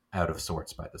of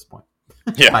sorts by this point.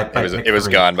 Yeah, it was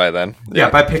gone by then. Yeah,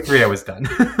 by pick 3, I was done.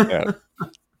 Yeah.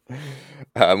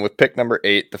 With pick number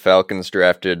 8, the Falcons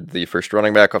drafted the first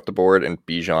running back off the board in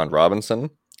Bijan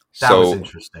Robinson. That was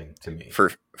interesting to me.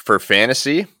 For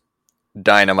fantasy,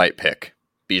 dynamite pick.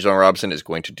 Bijan Robinson is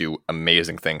going to do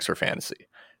amazing things for fantasy.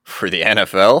 For the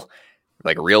NFL,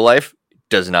 like real life,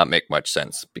 does not make much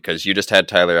sense, because you just had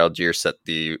Tyler Algier set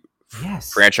the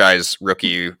franchise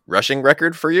rookie rushing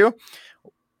record for you.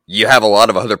 You have a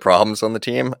lot of other problems on the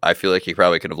team. I feel like he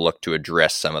probably could have looked to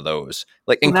address some of those,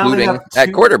 like including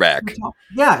at quarterback.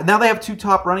 Now they have 2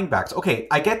 top running backs. Okay,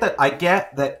 I get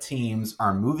that teams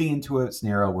are moving into a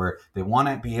scenario where they want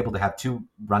to be able to have 2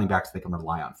 running backs they can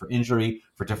rely on for injury,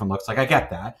 for different looks. Like, I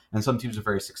get that, and some teams are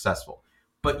very successful.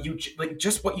 But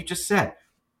just what you just said,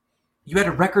 you had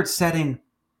a record-setting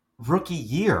rookie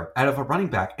year out of a running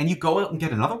back, and you go out and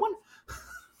get another one?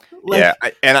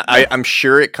 I'm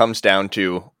sure it comes down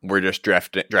to we're just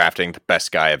drafting the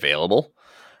best guy available.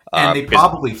 And they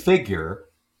probably figure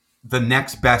the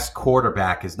next best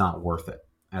quarterback is not worth it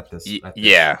at this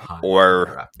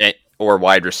or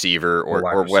wide receiver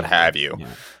or what have you.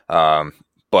 Yeah.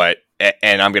 But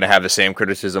I'm going to have the same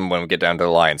criticism when we get down to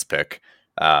the Lions pick.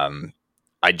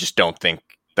 I just don't think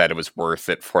that it was worth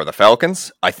it for the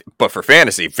Falcons. But for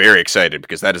fantasy, very excited,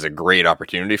 because that is a great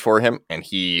opportunity for him, and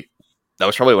that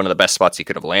was probably one of the best spots he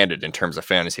could have landed in terms of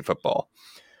fantasy football.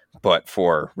 But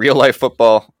for real life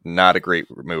football, not a great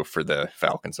move for the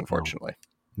Falcons, unfortunately.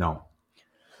 No.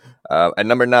 At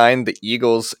number 9, the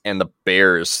Eagles and the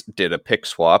Bears did a pick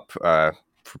swap for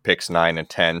picks 9 and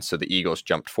 10. So the Eagles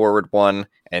jumped forward 1,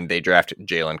 and they drafted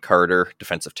Jalen Carter,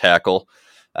 defensive tackle.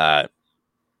 The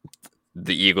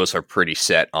Eagles are pretty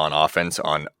set on offense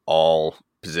on all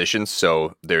positions,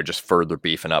 so they're just further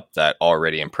beefing up that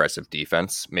already impressive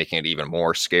defense, making it even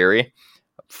more scary.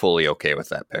 Fully okay with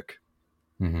that pick.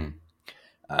 Mm-hmm.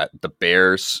 The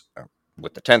Bears,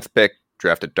 with the 10th pick,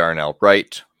 drafted Darnell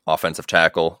Wright, offensive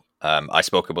tackle. I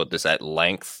spoke about this at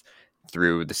length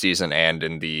through the season and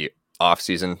in the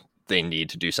offseason. They need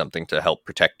to do something to help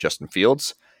protect Justin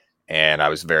Fields, and I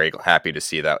was very happy to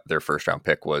see that their first-round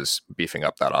pick was beefing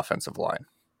up that offensive line.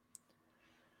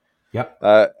 Yep.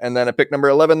 And then at pick number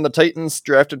 11, the Titans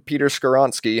drafted Peter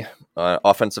Skoronski,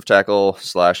 offensive tackle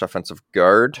 / offensive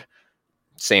guard.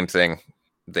 Same thing.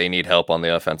 They need help on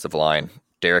the offensive line.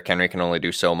 Derrick Henry can only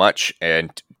do so much,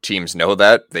 and teams know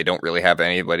that. They don't really have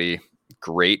anybody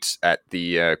great at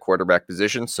the quarterback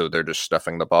position, so they're just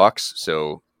stuffing the box.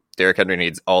 So Derrick Henry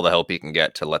needs all the help he can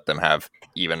get to let them have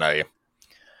even a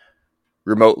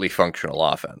remotely functional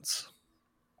offense.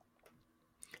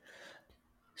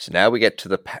 So now we get to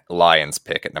the Lions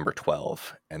pick at number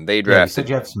 12, and they drafted... you said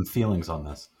you have some feelings on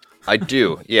this. I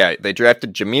do, yeah. They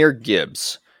drafted Jahmyr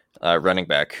Gibbs, running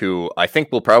back who I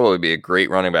think will probably be a great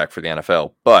running back for the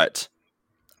NFL, but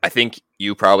I think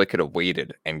you probably could have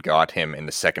waited and got him in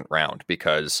the second round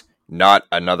because not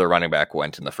another running back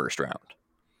went in the first round.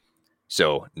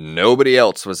 So nobody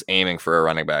else was aiming for a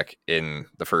running back in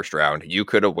the first round. You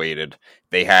could have waited.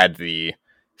 They had the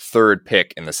third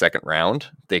pick in the second round.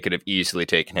 They could have easily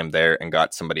taken him there and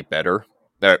got somebody better.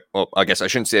 Well, I guess I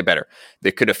shouldn't say better.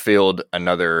 They could have filled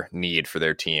another need for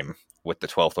their team with the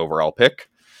 12th overall pick.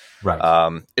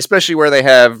 Right. Especially where they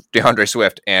have DeAndre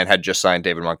Swift and had just signed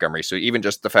David Montgomery. So even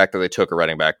just the fact that they took a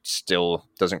running back still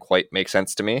doesn't quite make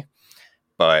sense to me.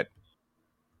 But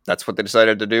that's what they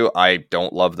decided to do. I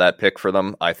don't love that pick for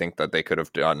them. I think that they could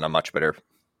have done a much better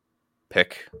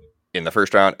pick in the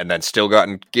first round and then still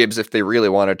gotten Gibbs if they really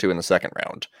wanted to in the second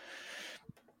round.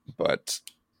 But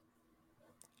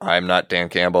I'm not Dan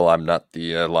Campbell. I'm not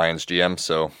the Lions GM.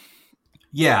 So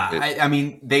yeah, I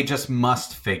mean, they just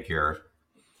must figure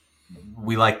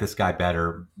we like this guy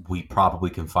better. We probably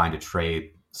can find a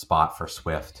trade spot for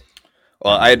Swift.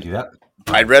 Well,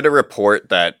 I read a report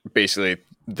that basically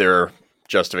their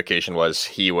justification was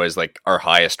he was like our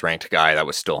highest ranked guy that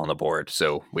was still on the board,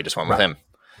 so we just went with him.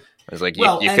 I was like,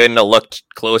 you couldn't have looked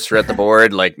closer at the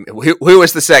board. Like, who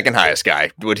was the second highest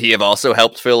guy? Would he have also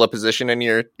helped fill a position in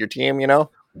your team? You know?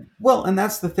 Well, and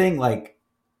that's the thing. Like,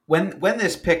 when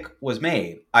this pick was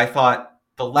made, I thought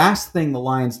the last thing the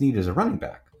Lions need is a running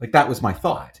back. Like, that was my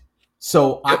thought.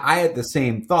 So yep. I had the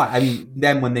same thought. I mean,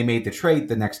 then when they made the trade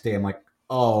the next day, I'm like,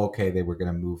 oh, okay, they were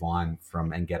going to move on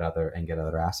from and get other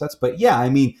assets. But yeah, I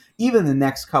mean, even the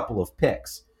next couple of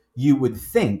picks, you would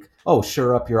think, oh,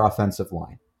 shore up your offensive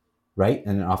line, right?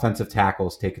 And an offensive tackle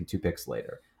is taken 2 picks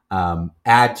later.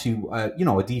 Add to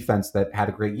a defense that had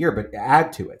a great year, but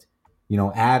add to it.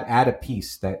 Add a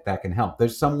piece that can help.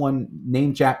 There's someone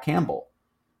named Jack Campbell.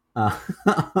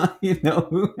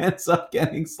 Who ends up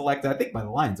getting selected, I think by the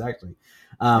Lions actually,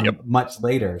 much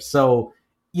later. So,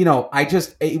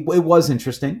 it was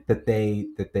interesting that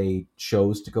they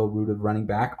chose to go rooted running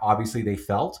back. Obviously they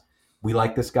felt we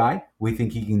like this guy. We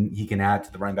think he can add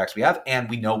to the running backs we have, and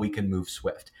we know we can move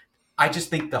Swift. I just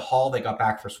think the haul they got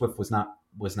back for Swift was not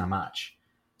much.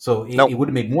 So it would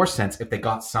have made more sense if they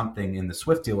got something in the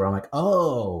Swift deal where I'm like,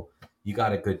 oh, you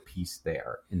got a good piece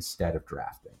there instead of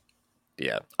drafting.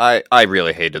 Yeah, I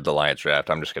really hated the Lions draft.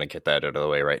 I'm just going to get that out of the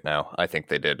way right now. I think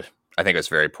it was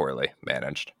very poorly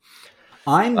managed.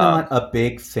 I'm not a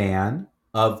big fan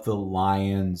of the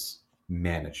Lions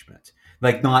management.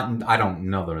 Like, I don't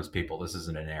know those people. This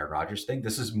isn't an Aaron Rodgers thing.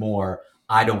 This is more,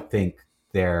 I don't think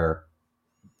they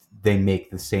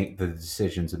make the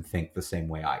decisions and think the same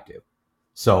way I do.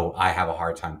 So I have a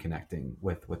hard time connecting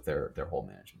with their whole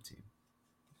management team.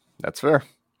 That's fair.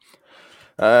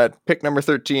 Pick number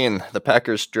 13, the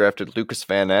Packers drafted Lucas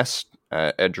Van Ness,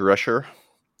 edge rusher.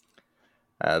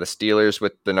 The Steelers,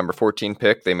 with the number 14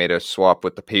 pick, they made a swap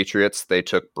with the Patriots. They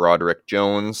took Broderick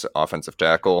Jones, offensive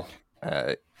tackle.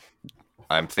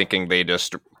 I'm thinking they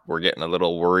just were getting a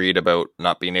little worried about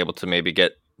not being able to maybe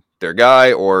get their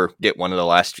guy or get one of the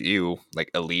last few like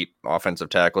elite offensive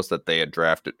tackles that they had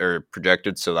drafted or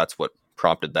projected. So that's what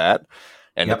prompted that.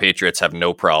 And the Patriots have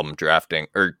no problem drafting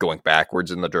or going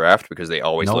backwards in the draft because they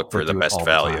always look for the best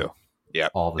value. Yeah,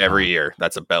 every year.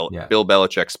 That's a Bill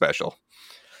Belichick special.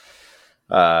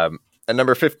 At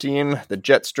number 15, the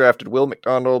Jets drafted Will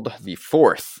McDonald, the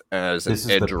 4th, as an edge rusher.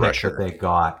 This is the pick that they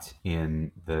got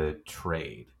in the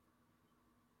trade.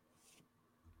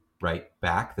 Right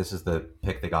back. This is the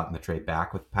pick they got in the trade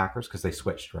back with the Packers because they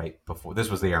switched right before. This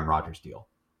was the Aaron Rodgers deal.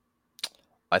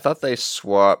 I thought they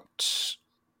swapped.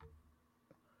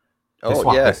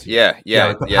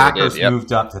 The Packers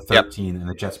moved up to 13 and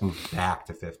the Jets moved back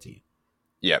to 15.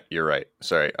 Yep, you're right.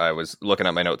 Sorry, I was looking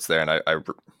at my notes there and I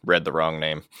read the wrong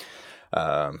name.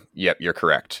 Yep, you're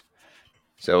correct.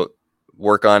 So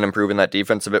work on improving that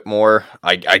defense a bit more.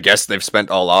 I guess they've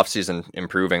spent all offseason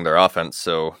improving their offense,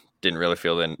 so didn't really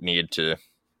feel the need to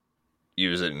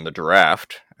use it in the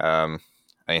draft.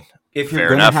 If you're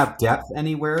going to have depth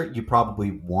anywhere, you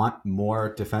probably want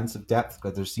more defensive depth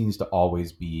because there seems to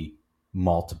always be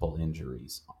multiple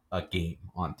injuries a game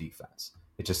on defense.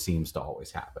 It just seems to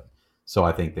always happen. So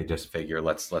I think they just figure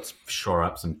let's shore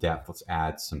up some depth. Let's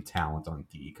add some talent on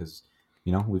D because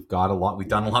we've got a lot. We've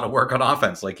done a lot of work on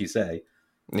offense, like you say.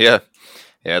 Yeah.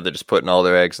 They're just putting all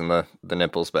their eggs in the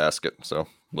nipples basket. So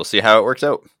we'll see how it works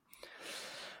out.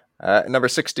 Number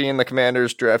 16, the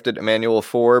Commanders drafted Emmanuel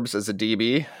Forbes as a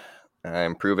DB,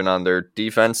 improving on their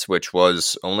defense, which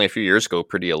was only a few years ago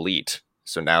pretty elite.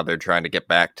 So now they're trying to get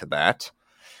back to that.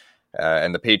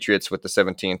 And the Patriots, with the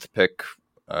 17th pick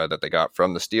that they got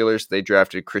from the Steelers, they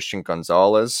drafted Christian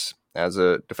Gonzalez as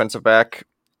a defensive back.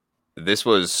 this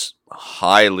was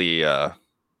highly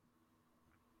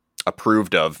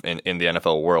approved of in the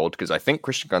NFL world, because I think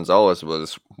Christian Gonzalez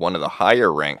was one of the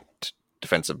higher ranked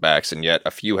defensive backs, and yet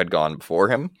a few had gone before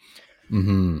him.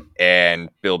 Mm-hmm. And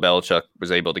Bill Belichick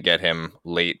was able to get him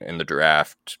late in the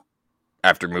draft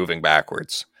after moving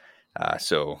backwards.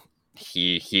 So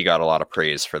he got a lot of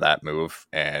praise for that move,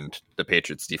 and the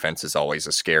Patriots defense is always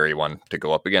a scary one to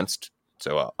go up against.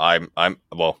 So I'm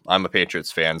a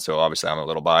Patriots fan, so obviously I'm a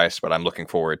little biased, but I'm looking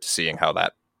forward to seeing how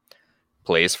that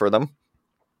plays for them,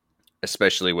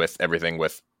 especially with everything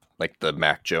with like the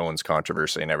Mac Jones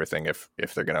controversy and everything, if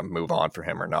they're going to move on for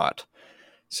him or not.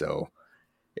 So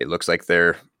it looks like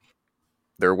they're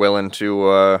willing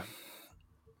to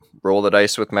roll the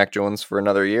dice with Mac Jones for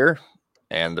another year,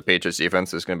 and the Patriots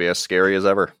defense is going to be as scary as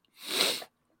ever.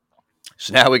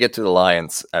 So now we get to the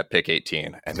Lions at pick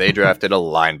 18, and they drafted a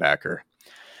linebacker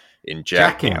in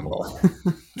Jack Campbell.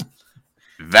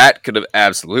 That could have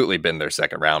absolutely been their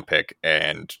second round pick,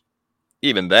 and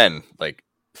even then, like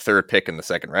third pick in the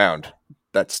second round,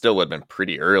 that still would have been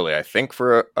pretty early, I think,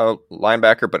 for a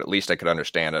linebacker, but at least I could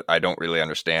understand it. I don't really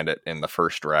understand it in the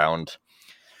first round.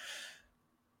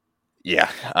 Yeah,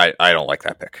 I don't like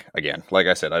that pick. Again, like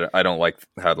I said, I don't like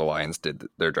how the Lions did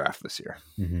their draft this year.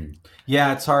 Mm-hmm.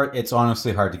 Yeah, it's hard. It's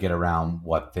honestly hard to get around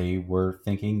what they were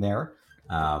thinking there.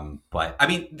 But I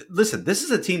mean, listen, this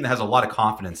is a team that has a lot of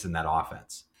confidence in that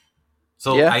offense.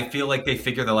 So yeah. I feel like they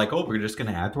figure they're like, oh, we're just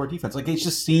going to add to our defense. Like, it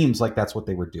just seems like that's what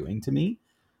they were doing to me.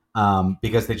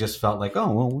 Because they just felt like,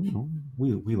 oh, well, you know,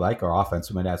 we like our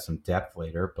offense. We might add some depth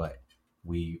later, but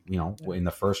we, you know, in the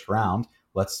first round,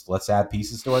 let's add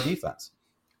pieces to our defense.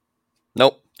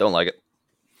 Nope, don't like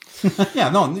it. Yeah,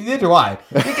 no, neither do I.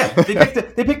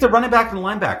 They picked a running back and a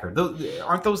linebacker.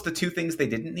 Aren't those the two things they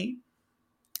didn't need?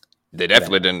 They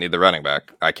definitely didn't need the running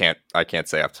back. I can't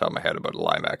say off the top of my head about a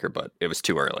linebacker, but it was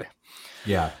too early.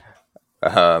 Yeah.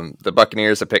 The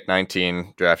Buccaneers at pick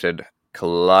 19 drafted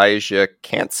Kalijah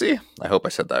Kancey. I hope I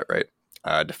said that right.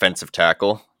 Defensive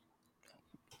tackle.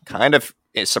 Kind of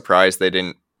surprised they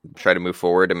didn't try to move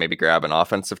forward and maybe grab an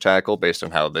offensive tackle based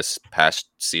on how this past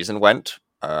season went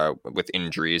with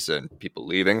injuries and people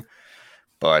leaving.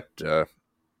 But I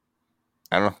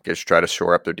don't know. Just try to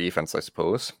shore up their defense, I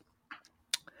suppose.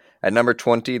 At number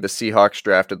 20, the Seahawks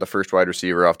drafted the first wide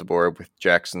receiver off the board with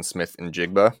Jackson Smith and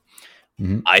Jigba.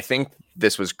 Mm-hmm. I think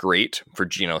this was great for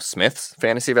Geno Smith's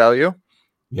fantasy value.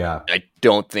 Yeah. I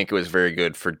don't think it was very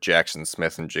good for Jackson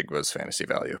Smith and Jigba's fantasy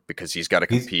value because he's got to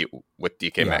compete with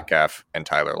DK Metcalf and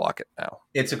Tyler Lockett now.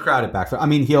 It's a crowded backfield. I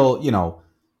mean, he'll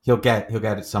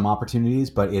get some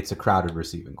opportunities, but it's a crowded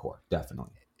receiving core,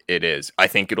 definitely. It is. I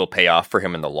think it'll pay off for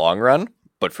him in the long run,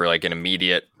 but for like an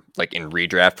immediate, like in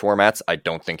redraft formats, I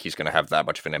don't think he's going to have that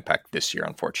much of an impact this year,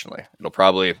 unfortunately. It'll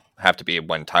probably have to be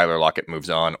when Tyler Lockett moves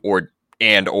on or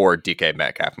DK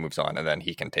Metcalf moves on, and then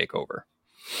he can take over.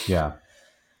 Yeah.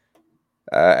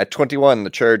 At 21, the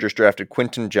Chargers drafted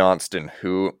Quentin Johnston,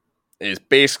 who is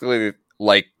basically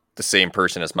like the same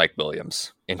person as Mike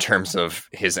Williams in terms of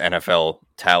his NFL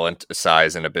talent,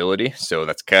 size, and ability. So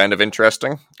that's kind of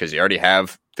interesting because you already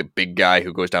have the big guy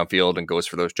who goes downfield and goes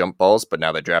for those jump balls, but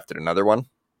now they drafted another one.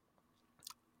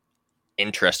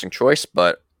 Interesting choice,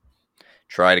 but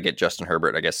try to get Justin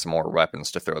Herbert, I guess, some more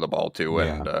weapons to throw the ball to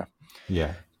and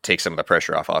take some of the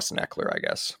pressure off Austin Eckler, I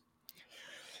guess.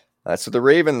 So the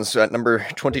Ravens at number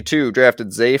 22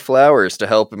 drafted Zay Flowers to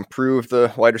help improve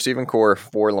the wide receiving core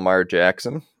for Lamar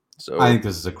Jackson. So I think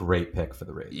this is a great pick for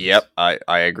the Ravens. Yep, I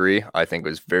agree. I think it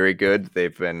was very good.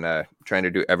 They've been trying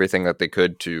to do everything that they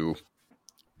could to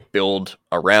build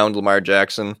around Lamar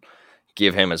Jackson,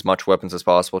 give him as much weapons as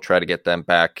possible, try to get them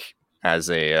back as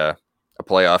a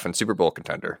playoff and Super Bowl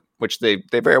contender, which they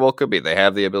very well could be. They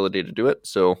have the ability to do it,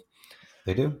 so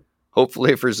they do.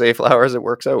 Hopefully for Zay Flowers it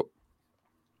works out.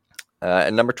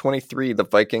 At number 23, the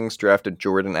Vikings drafted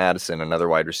Jordan Addison, another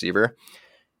wide receiver.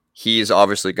 He's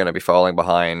obviously going to be falling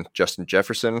behind Justin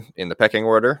Jefferson in the pecking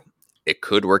order. It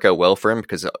could work out well for him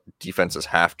because defenses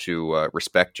have to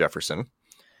respect Jefferson.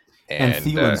 And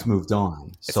Thielen's moved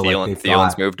on. So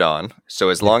Thielen's moved on. So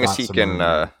as long as he can,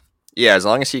 as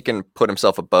long as he can put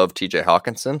himself above TJ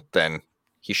Hawkinson, then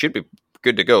he should be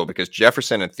good to go because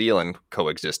Jefferson and Thielen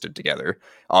coexisted together.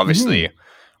 Obviously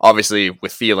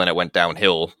with Thielen, it went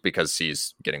downhill because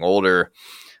he's getting older.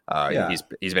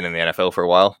 He's been in the NFL for a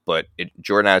while, but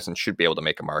Jordan Addison should be able to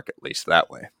make a mark at least that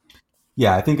way.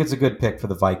 Yeah, I think it's a good pick for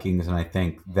the Vikings, and I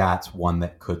think that's one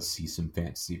that could see some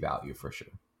fantasy value for sure.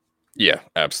 Yeah,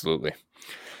 absolutely.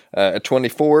 At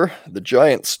 24, the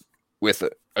Giants with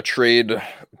a trade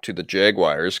to the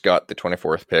Jaguars got the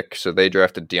 24th pick, so they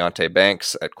drafted Deonte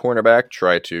Banks at cornerback,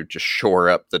 try to just shore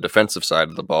up the defensive side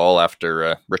of the ball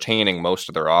after retaining most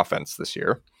of their offense this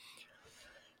year.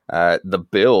 The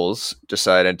Bills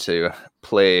decided to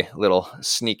play a little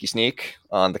sneaky sneak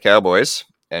on the Cowboys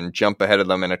and jump ahead of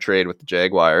them in a trade with the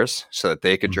Jaguars so that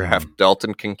they could draft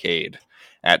Dalton Kincaid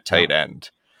at tight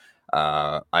end.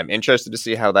 I'm interested to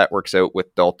see how that works out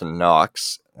with Dalton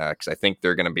Knox, because I think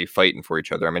they're going to be fighting for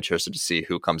each other. I'm interested to see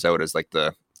who comes out as like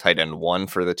the tight end one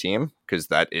for the team, because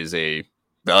that is a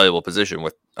valuable position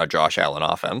with a Josh Allen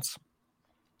offense.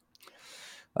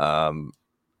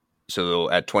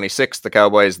 So at 26, the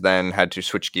Cowboys then had to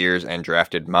switch gears and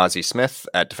drafted Mozzie Smith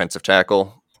at defensive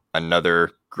tackle,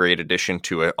 another great addition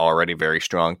to an already very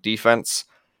strong defense.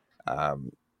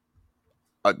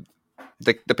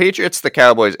 The Patriots, the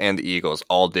Cowboys, and the Eagles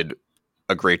all did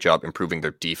a great job improving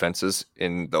their defenses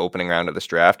in the opening round of this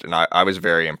draft, and I was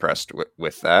very impressed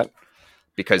with that,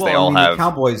 because have...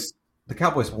 The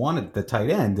Cowboys wanted the tight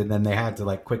end, and then they had to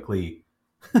like quickly...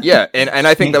 Yeah, and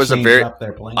I think that was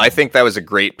I think that was a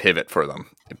great pivot for them,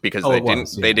 because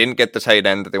they didn't get the tight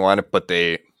end that they wanted, but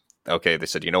they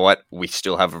said, you know what, we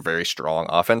still have a very strong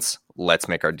offense. Let's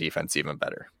make our defense even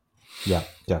better. Yeah,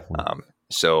 definitely.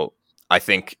 So I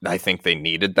think they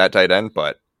needed that tight end,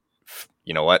 but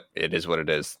you know what, it is what it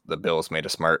is. The Bills made a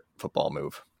smart football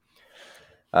move.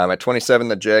 At 27,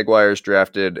 the Jaguars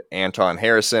drafted Anton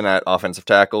Harrison at offensive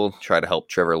tackle, try to help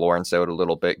Trevor Lawrence out a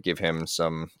little bit, give him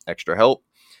some extra help.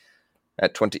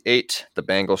 At 28, the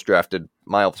Bengals drafted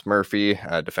Myles Murphy,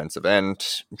 a defensive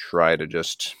end, try to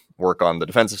just work on the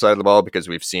defensive side of the ball, because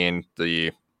we've seen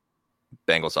the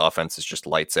Bengals offense is just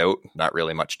lights out, not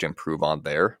really much to improve on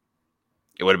there.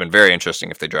 It would have been very interesting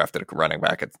if they drafted a running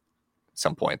back at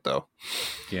some point, though.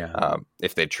 Yeah.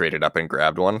 If they traded up and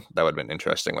grabbed one, that would have been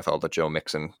interesting with all the Joe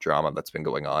Mixon drama that's been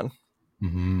going on.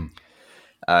 Mm-hmm.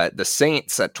 The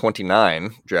Saints at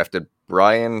 29 drafted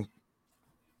Brian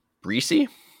Breesy.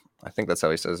 I think that's how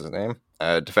he says his name.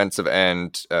 Defensive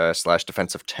end /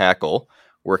 defensive tackle,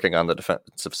 working on the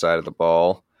defensive side of the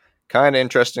ball. Kind of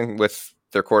interesting with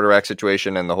their quarterback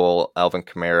situation and the whole Alvin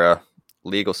Kamara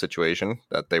legal situation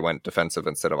that they went defensive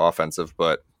instead of offensive.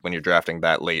 But when you're drafting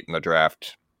that late in the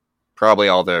draft, probably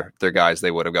all their guys they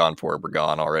would have gone for were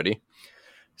gone already.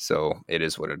 So it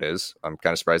is what it is. I'm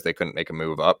kind of surprised they couldn't make a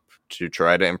move up to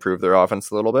try to improve their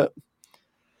offense a little bit.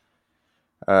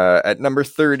 At number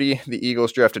 30, the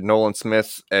Eagles drafted Nolan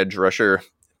Smith, edge rusher,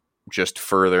 just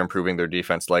further improving their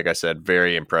defense. Like I said,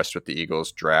 very impressed with the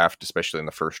Eagles draft, especially in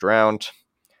the first round.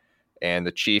 And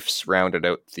the Chiefs rounded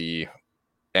out the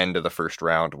end of the first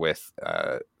round with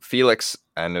Felix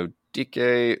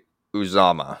Anudike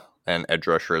Uzama, an edge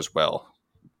rusher as well.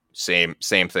 Same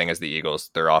thing as the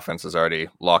Eagles. Their offense is already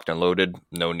locked and loaded.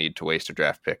 No need to waste a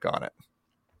draft pick on it.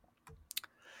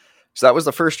 So that was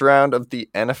the first round of the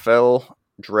NFL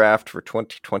draft for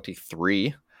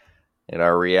 2023 and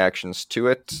our reactions to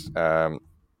it.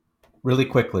 Really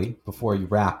quickly before you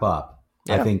wrap up,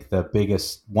 yeah. I think the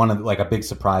biggest a big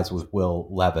surprise was Will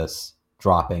Levis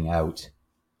dropping out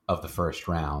of the first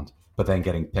round, but then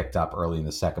getting picked up early in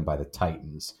the second by the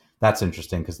Titans. That's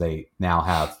interesting because they now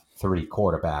have 3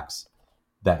 quarterbacks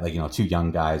that, two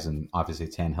young guys, and obviously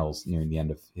Tannehill's nearing the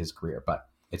end of his career, but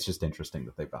it's just interesting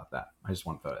that they've got that. I just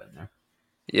want to throw that in there.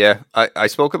 Yeah, I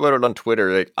spoke about it on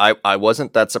Twitter. I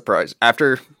wasn't that surprised.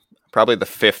 After probably the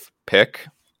 5th pick,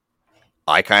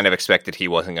 I kind of expected he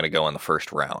wasn't going to go in the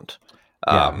first round.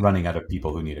 Running out of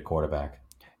people who need a quarterback.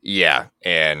 Yeah,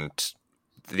 and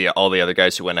all the other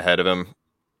guys who went ahead of him,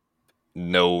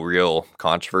 no real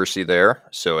controversy there.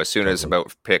 So as soon as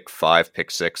about pick 5,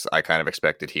 pick 6, I kind of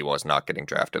expected he was not getting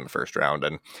drafted in the first round.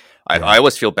 And I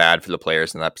always feel bad for the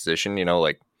players in that position.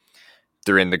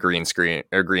 They're in the green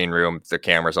room, the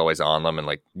camera's always on them, and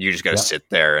you just got to sit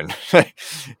there and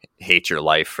hate your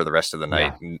life for the rest of the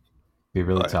night. Yeah. Be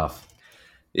really tough.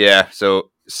 Yeah, so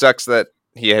sucks that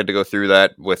he had to go through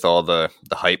that with all the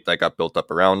hype that got built up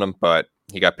around him, but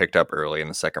he got picked up early in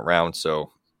the second round,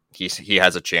 so he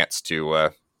has a chance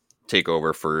to take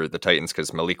over for the Titans,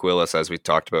 because Malik Willis, as we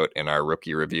talked about in our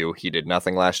rookie review, he did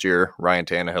nothing last year. Ryan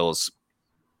Tannehill's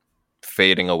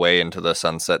fading away into the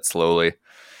sunset slowly.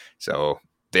 So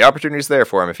the opportunity's there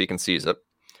for him if he can seize it.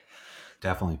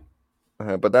 Definitely.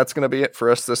 But that's going to be it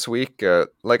for us this week.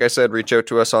 Like I said, reach out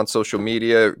to us on social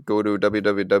media. Go to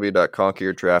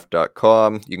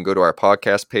www.conqueryourdraft.com. You can go to our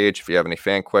podcast page. If you have any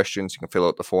fan questions, you can fill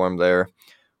out the form there.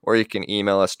 Or you can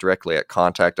email us directly at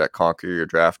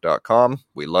contact@conqueryourdraft.com.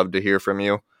 We love to hear from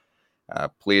you.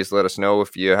 Please let us know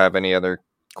if you have any other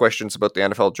questions about the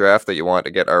NFL draft that you want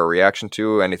to get our reaction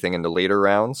to, anything in the later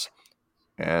rounds.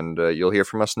 and you'll hear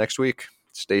from us next week.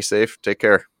 Stay safe. Take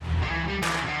care.